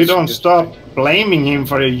 if you don't stop blaming him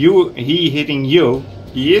for he hitting you,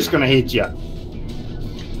 he is going to hit you.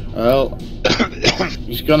 Well,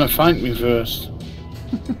 he's gonna find me first.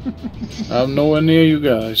 I'm nowhere near you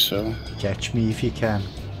guys, so. Catch me if you can.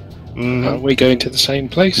 Are we going to the same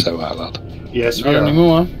place, though, Alan? Yes, we Not are.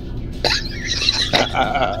 anymore.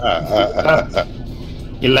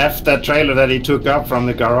 He left that trailer that he took up from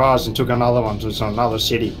the garage and took another one to another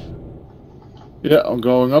city. Yeah, I'm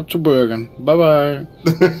going up to Bergen. Bye bye.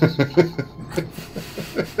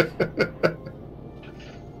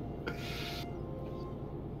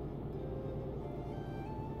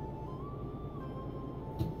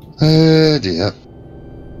 Dear.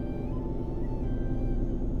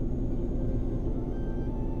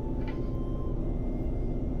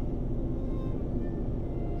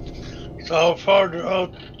 So how far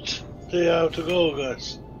out do you have to go,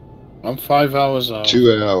 guys? I'm 5 hours out.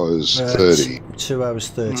 2 hours 30. 2 hours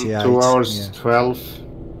 38. 2 hours Yeah. 12.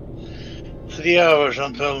 3 hours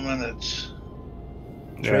and 12 minutes.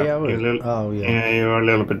 3 hours? You're a little, Oh, yeah. yeah, you're a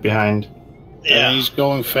little bit behind. And Yeah, he's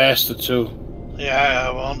going faster too. yeah, I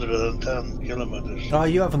have 110 kilometers. Oh,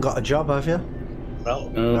 you haven't got a job, have you? No,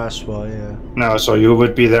 No. That's why, yeah. No, so you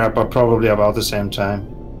would be there, but probably about the same time.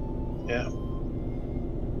 yeah.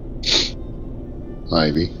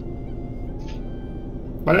 Maybe.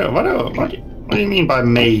 What do you mean by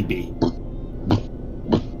maybe?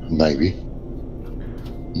 Maybe.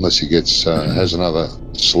 Unless he gets has another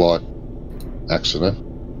slight accident.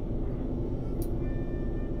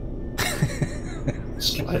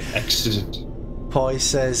 Slight accident. Pi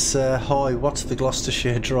says, hi, what's the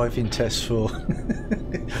Gloucestershire driving test for?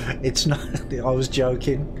 It's not, I was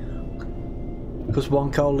joking. Because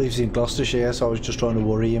one Cole lives in Gloucestershire, so I was just trying to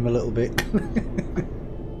worry him a little bit.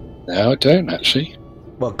 No, I don't, actually.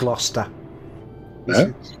 Well, Gloucester.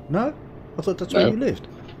 No. No? I thought that's No. where you lived.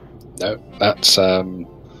 No, that's,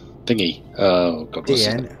 thingy. Oh, God, what's his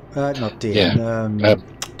name? DN. Not DN. Yeah.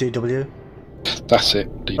 DW. That's it.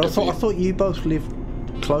 DW. I thought you both live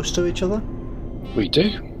close to each other. We do.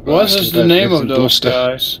 What is the name of those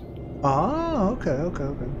guys? Ah, okay.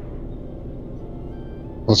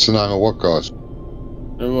 What's the name of what guys?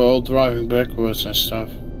 They were all driving backwards and stuff.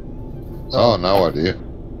 Oh, no idea.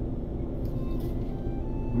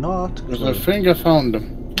 Not. Because I think I found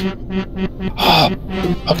them. Oh,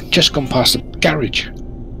 I've just gone past the garage.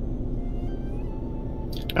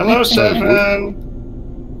 Hello, Stefan.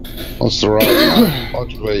 What's the road?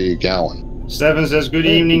 Watch where you going. Stefan says, good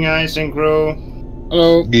evening, Ice and Crow.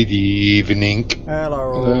 Hello. Good evening.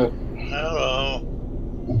 Hello. Hello.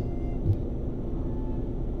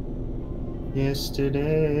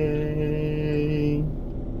 Yesterday.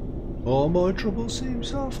 All my troubles seem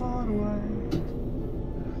so far away.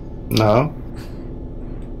 No.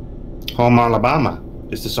 Home Alabama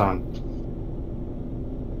is the song.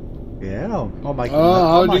 Yeah, I'll make.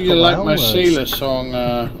 How do you like my sailor song,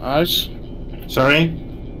 Ice? Sorry?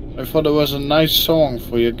 I thought it was a nice song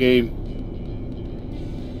for your game.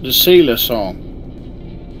 The sailor song.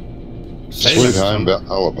 Sweet Home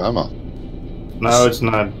Alabama. No, it's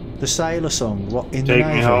not. The sailor song. What in Take the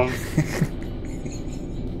me Navy? home.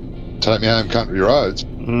 Take me home, country roads.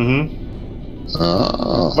 Mm-hmm.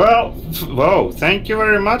 Ah. Well, whoa, thank you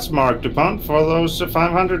very much, Marc Dupont, for those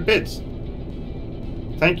 500 bits.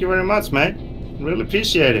 Thank you very much, mate. Really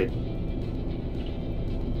appreciate it.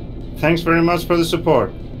 Thanks very much for the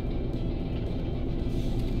support.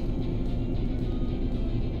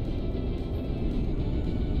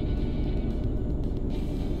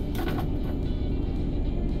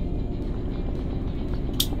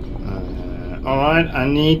 Alright, I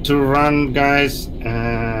need to run, guys.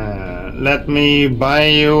 Let me buy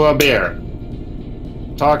you a beer.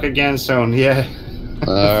 Talk again soon, yeah.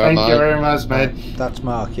 Thank you very much, mate. That's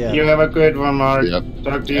Mark, yeah. You have a good one, Mark. Yep.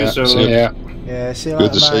 Talk to you soon. See ya. Yeah, see you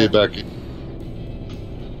Good later, to see you mate. back.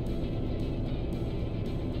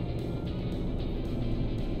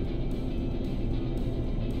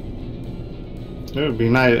 It would be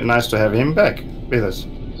nice to have him back with us.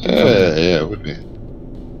 Yeah, it would be.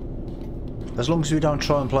 As long as we don't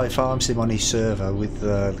try and play Farm Sim on his server with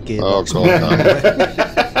the Oh, gearbox. God, no.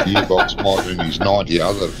 Gearbox mod and his 90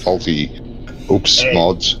 other faulty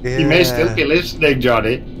mods. Yeah. He may still be listening,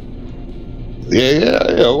 Johnny. Yeah,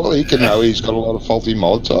 well, he can know he's got a lot of faulty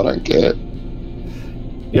mods, I don't care.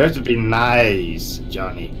 You have to be nice,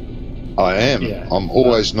 Johnny. I am. Yeah. I'm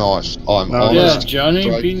always nice. I'm No, Yeah, honest, Johnny,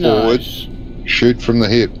 be straightforward, nice. shoot from the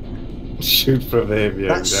hip. Shoot from the hip, yeah,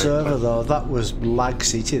 That exactly. server though, that was Lag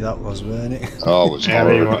City, that was, weren't it? Oh, it was Yeah,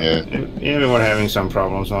 we horrible, were, yeah. we were having some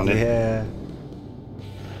problems on it. Yeah.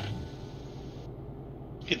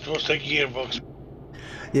 It was a gearbox.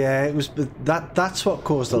 Yeah, it was. But that's what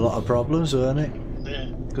caused a lot of problems, weren't it? Yeah.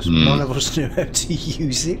 Because none of us knew how to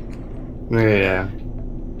use it. Yeah.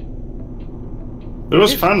 It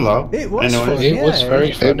was fun though. It was Anyway. fun. It Yeah, was very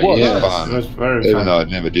It funny, was yeah. It fun, was very even fun. though I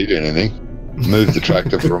never did anything. Moved the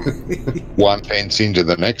tractor from one fence into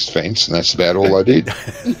the next fence, and that's about all I did.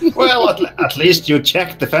 Well, at least you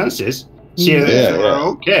checked the fences. See if they were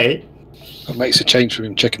okay. It makes a change from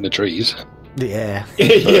him checking the trees. Yeah.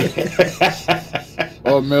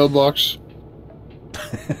 Or mailbox.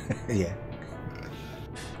 Yeah.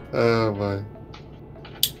 Oh my.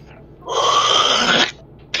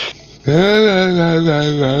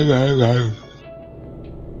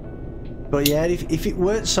 But yeah, if it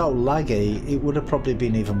weren't so laggy, it would have probably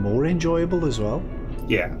been even more enjoyable as well.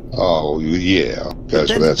 Yeah. Oh, yeah,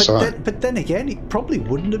 goes without saying. But then again, it probably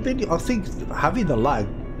wouldn't have been. I think having the lag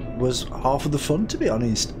was half of the fun, to be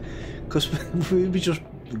honest, because we'd be just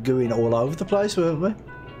going all over the place, weren't we?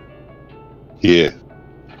 Yeah.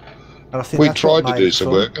 And I think We that's tried what to made do it some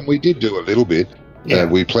fun. work, and we did do a little bit. Yeah.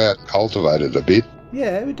 We ploughed and cultivated a bit.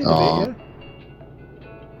 Yeah, we did a Oh. bit.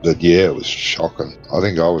 But yeah, it was shocking. I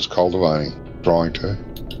think I was cultivating, trying to.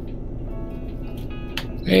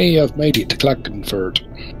 Hey, I've made it to Klagenfurt.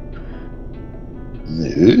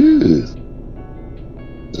 Ew.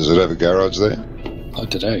 Does it have a garage there? I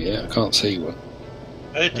don't know, yeah, I can't see one.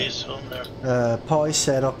 It is on there. Pi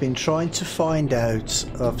said, I've been trying to find out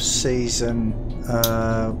of season.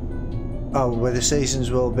 Whether seasons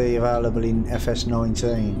will be available in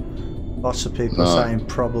FS19. Lots of people are saying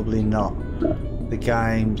probably not. The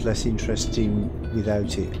game's less interesting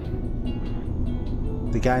without it.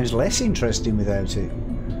 The game's less interesting without it.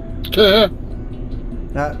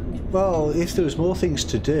 Well, if there was more things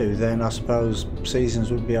to do, then I suppose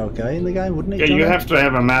seasons would be okay in the game, wouldn't it? Yeah, Johnny? you have to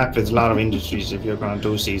have a map with a lot of industries if you're going to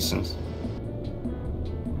do seasons.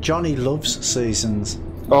 Johnny loves seasons.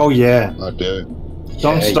 Oh yeah. I do.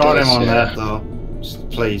 Don't Yeah, he start does, him on yeah. that though. Just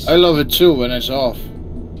please. I love it too when it's off.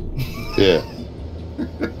 Yeah.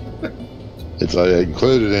 It's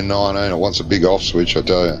included in 19. It wants a big off switch, I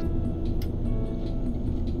tell you.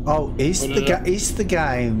 Oh, is the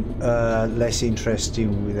game less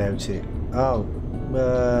interesting without it? Oh,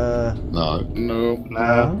 No.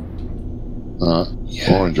 No.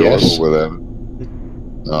 More enjoyable without it.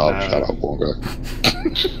 Oh, No. shut up,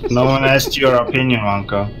 Wonko. No one asked your opinion,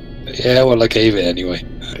 Wonko. Yeah, well, I gave it anyway.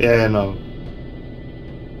 Yeah, no.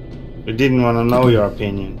 We didn't want to know your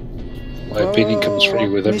opinion. My opinion comes free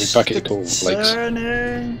with every Mr. packet of cornflakes.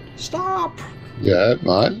 Concerning. Stop! Yeah,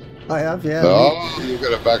 mate. I have, yeah. Oh, you've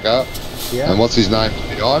got to back up. Yeah. And what's his name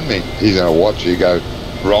behind me? He's going to watch you go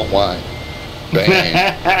wrong way. Bang.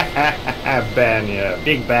 Ban, yeah.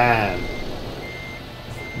 Big ban.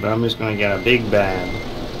 Brummy's gonna get a big ban.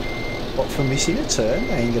 What, for missing a turn?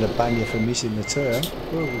 I ain't gonna ban you for missing the turn.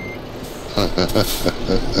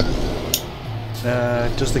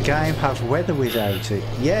 Does the game have weather without it?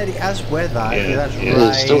 Yeah, it has weather. Yeah, It has yeah. rain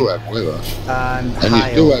You still have weather. and And you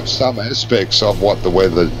hail. still have some aspects of what the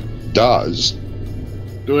weather does.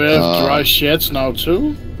 Do we have dry sheds now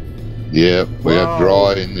too? Yeah, we have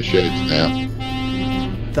Whoa. dry in the sheds now.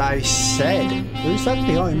 They said. Who's that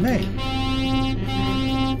behind me?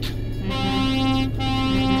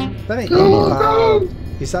 That ain't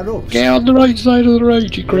is that ups? Get on the right side of the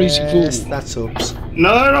road, you crazy Yes, fool. that's ups.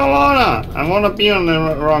 No, I don't wanna. I wanna be on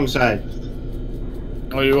the wrong side.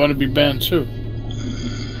 Oh, you want to be banned too?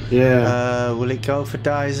 Yeah. Will it go for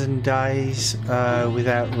days and days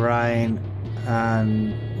without rain,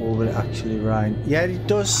 or will it actually rain? Yeah, it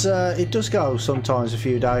does. It does go sometimes a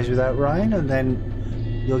few days without rain, and then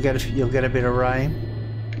you'll get a bit of rain.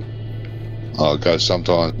 I'll go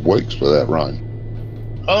sometimes weeks without rain.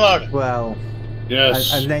 Hold on. Well,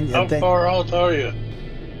 Yes. and then How far out are you?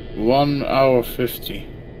 1 hour 50.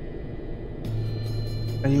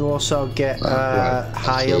 and you also get Right.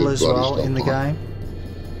 hail Absolute as bloody well in the stop game.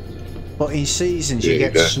 But in seasons Yeah, you you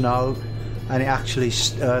get do. snow, and it actually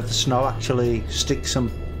the snow actually sticks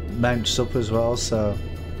and mounts up as well. So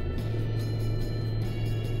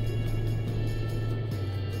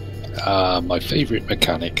My favourite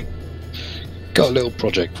mechanic. Got a little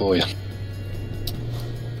project for you.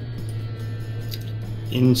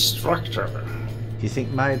 Instructor. you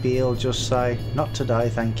think maybe he'll just say, "Not today,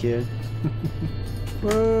 thank you."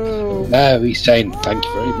 Whoa. No, he's saying thank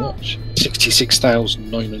you very much.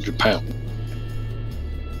 £66,900.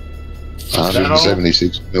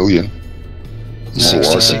 176 million.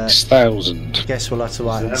 66,000. Guess we'll have to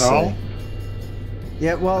wait and Is that see. all?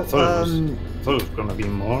 Yeah, well, I thought it was gonna be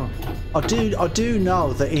more. I do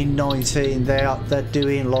know that in 19 they're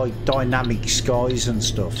doing like dynamic skies and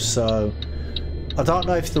stuff. So I don't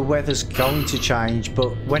know if the weather's going to change, but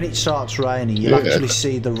when it starts raining, you'll Yeah. actually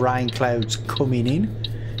see the rain clouds coming in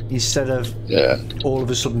instead of Yeah, all of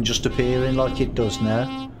a sudden just appearing like it does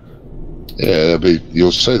now. yeah.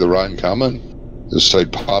 You'll see the rain coming. You'll see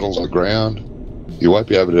puddles on the ground. You won't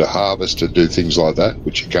be able to harvest to do things like that,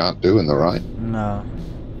 which you can't do in the rain. No.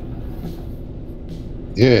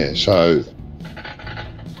 Yeah, so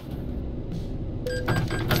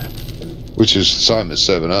which is the same as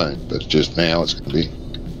 17, but just now it's going to be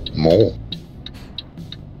more.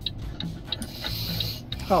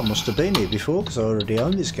 Oh, I must have been here before because I already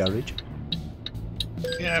own this garage.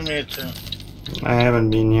 Yeah, me too. I haven't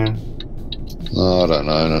been here. I don't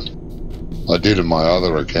know. I did in my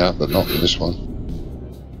other account, but not in this one.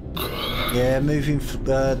 Yeah,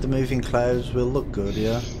 the moving clouds will look good,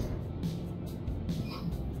 yeah.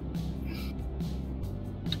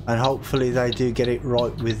 And hopefully they do get it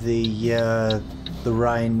right with the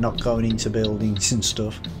rain not going into buildings and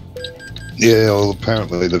stuff. Yeah, well,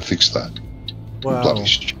 apparently they fixed that. Well, Bloody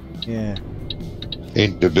yeah.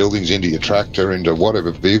 into buildings, into your tractor, into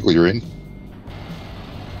whatever vehicle you're in.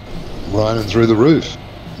 Raining through the roof.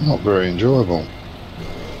 Not very enjoyable.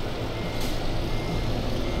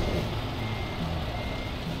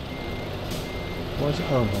 Why is it?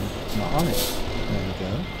 Oh, well, it's not on it. There we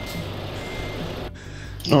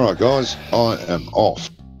go. Alright guys, I am off.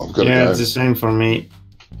 I've got Yeah, to it's the same for me.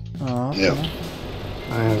 Oh, Yeah. okay.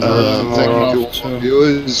 I have Thank Tomorrow. you to all my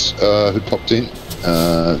viewers who popped in.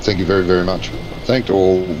 Thank you very, very much. Thank to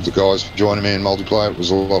all the guys for joining me in multiplayer. It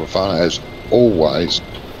was a lot of fun, as always.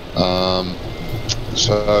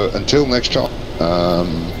 So until next time,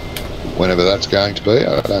 whenever that's going to be,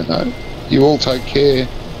 I don't know. You all take care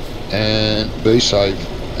and be safe,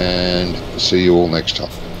 and see you all next time.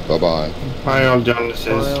 Bye bye. Bye, all Jonas.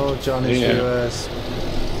 Well, Johnny's Yeah. viewers.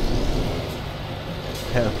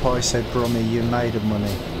 Pie said, Brummy, you made of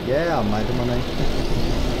money. Yeah, I made of money.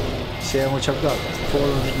 See how much I've got?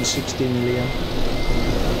 460 million.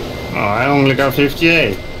 Oh, I only got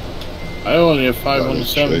 58. I only have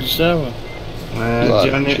 577.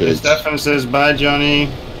 Johnny, Stefan says bye, Johnny.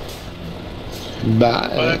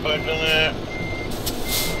 Bye. Bye, Johnny.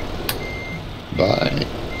 Bye.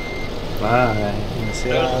 Bye. See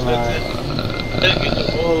you later, mate. Thank you to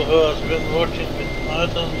all who has been watching with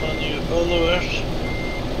Nathan and new followers.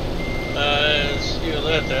 See you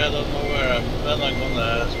later. I don't know when I'm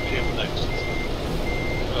gonna stream next.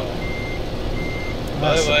 So,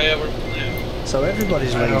 bye everybody. So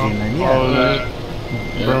everybody's leaving then,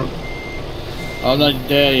 yeah? I'm not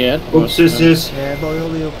there yet. Oopsies. Yeah, by all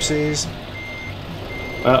the upsies.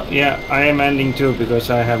 Well, yeah, I am ending too because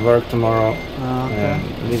I have work tomorrow. Okay.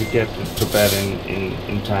 I need to get to bed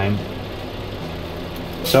in time.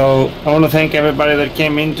 So I want to thank everybody that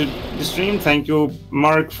came into the stream. Thank you,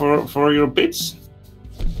 Mark, for your bits.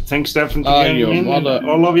 Thanks, Stefan, for getting in.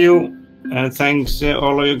 All of you. Thanks,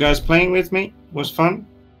 all of you guys playing with me. It was fun.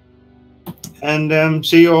 And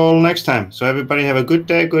see you all next time. So everybody have a good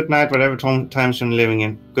day, good night, whatever times you're living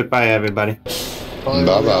in. Goodbye, everybody. Bye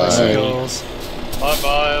Bye-bye.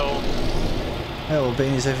 Bye-bye. Yeah, well,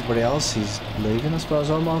 being as everybody else is leaving, I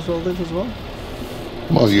suppose I might as well leave as well.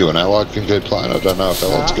 Well, you and Allied can keep playing. I don't know if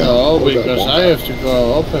Allied's going. No, because I have to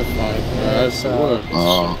go up at 5. I have to work.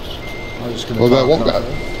 Oh. I'm just gonna What about park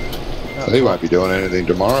Wonka? So he won't be doing anything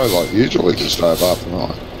tomorrow like usual. He can stay up half the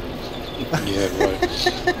night. Yeah, right.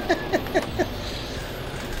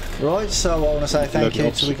 Right, so I want to say thank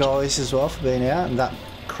you to the guys as well for being here, and that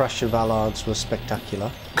crash of Allards was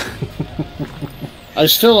spectacular. I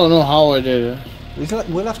still don't know how I did it.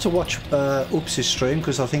 We'll have to watch Oops' stream,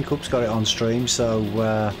 because I think Oops got it on stream, so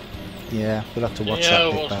yeah, we'll have to watch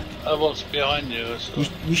that bit back. I was behind you. So.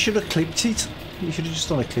 You should have clipped it. You should have just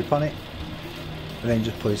done a clip on it, and then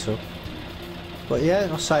just put it up. But yeah,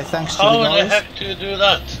 I'll say thanks to the guys. How the heck do you do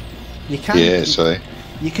that? You can. Yeah, see.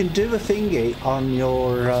 You can do a thingy on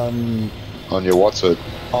your what's it?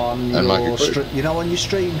 on your you know, on your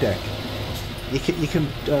stream deck. You can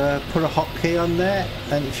put a hotkey on there,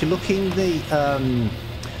 and if you look in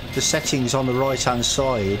the settings on the right hand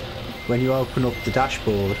side, when you open up the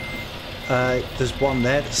dashboard, there's one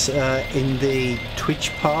there that's in the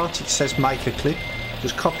Twitch part. It says make a clip.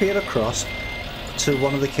 Just copy it across to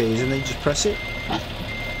one of the keys, and then just press it.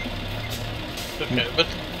 Okay, but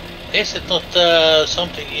is it not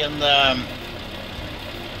something in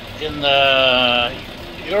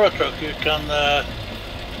Eurotruck you can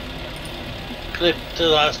clip the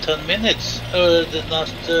last 10 minutes or the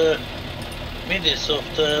last minutes of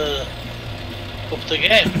the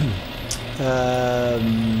game?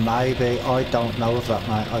 Maybe. I don't know of that,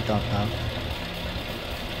 mate. I don't know.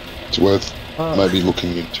 It's worth maybe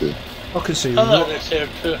looking into. I can see. It's here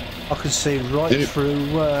too. I can see right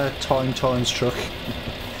through Time's truck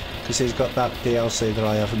because he's got that DLC that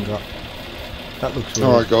I haven't got. That looks weird.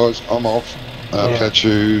 Alright guys, I'm off. I'll catch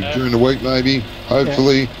you during the week maybe,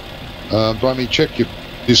 hopefully. Brummy, check your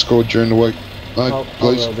Discord during the week, mate,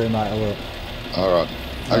 please. I will do, mate, I will. Alright,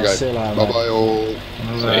 okay, see you later, bye bye all.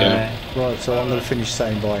 Right, so I'm going to finish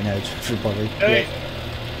saying bye now to everybody. Hey,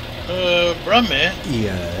 Brummy?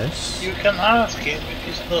 Yes? You can ask him if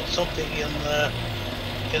it's not something in the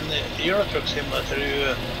Eurotruck Simulator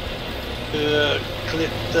you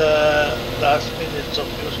clipped the last minutes of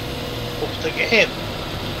the game.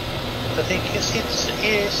 I think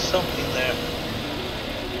it's something there.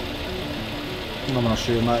 I'm not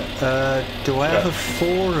sure, mate. Do I have a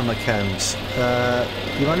forum account?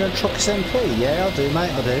 You want to know Truckers MP? Yeah, I do,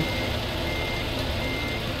 mate, I do.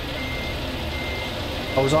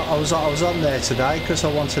 I was on there today because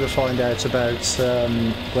I wanted to find out about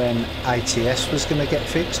when ATS was going to get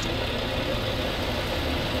fixed,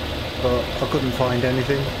 but I couldn't find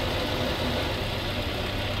anything.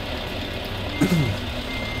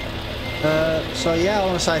 So yeah, I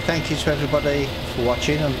want to say thank you to everybody for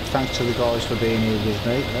watching, and thanks to the guys for being here with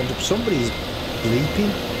me. And somebody's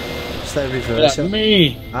bleeping. It's their reverse.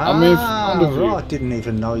 Me. I'm in front of you. Right, I didn't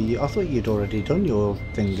even know you. I thought you'd already done your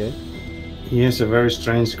thingy. He has a very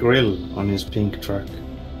strange grill on his pink truck.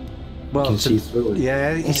 Well, you can see through it.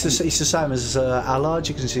 Yeah, it's the same as Allard.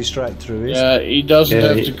 You can see straight through it. Yeah, he doesn't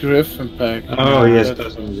have the Griffin pack. Oh yes, it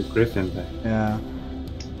doesn't have the Griffin pack.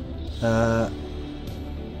 Yeah.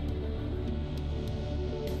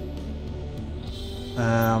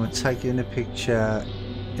 I'm taking a picture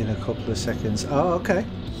in a couple of seconds. Oh, okay.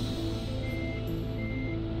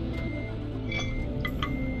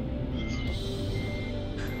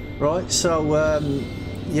 Right, so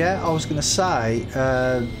yeah, I was going to say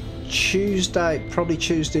probably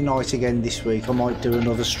Tuesday night again this week. I might do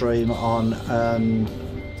another stream on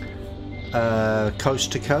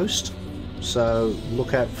Coast to Coast, so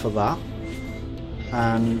look out for that.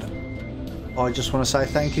 And I just want to say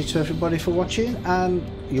thank you to everybody for watching, and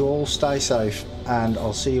you all stay safe, and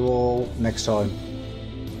I'll see you all next time.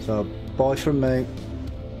 So, bye from me.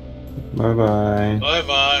 Bye bye. Bye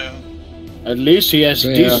bye. At least he has a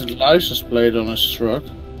Yeah. decent license plate on his truck.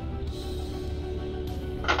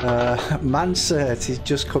 Mansert, he's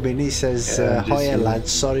just come in. He says, Yeah, "Hiya just,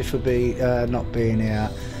 lads, sorry for not being here.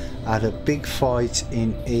 I had a big fight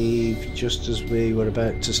in Eve just as we were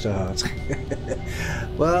about to start."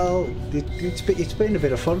 Well, it's been a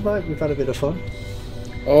bit of fun, mate. We've had a bit of fun.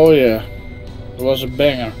 Oh yeah, it was a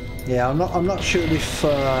banger. Yeah, I'm not sure if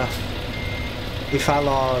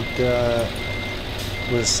Allard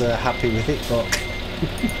was happy with it, but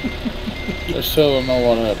I still don't know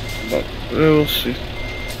what happened, but we'll see.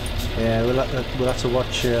 yeah, we'll have to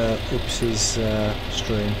watch Oops's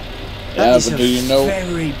stream. Yeah, That is but a do you know?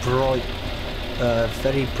 very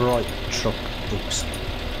bright truck, Oops.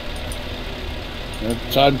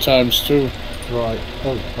 Time times 2. Right.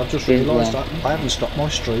 Oh, I've just Big realised one. that I haven't stopped my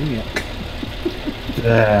stream yet.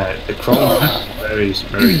 The Chrome is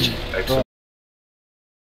very cheap, actually.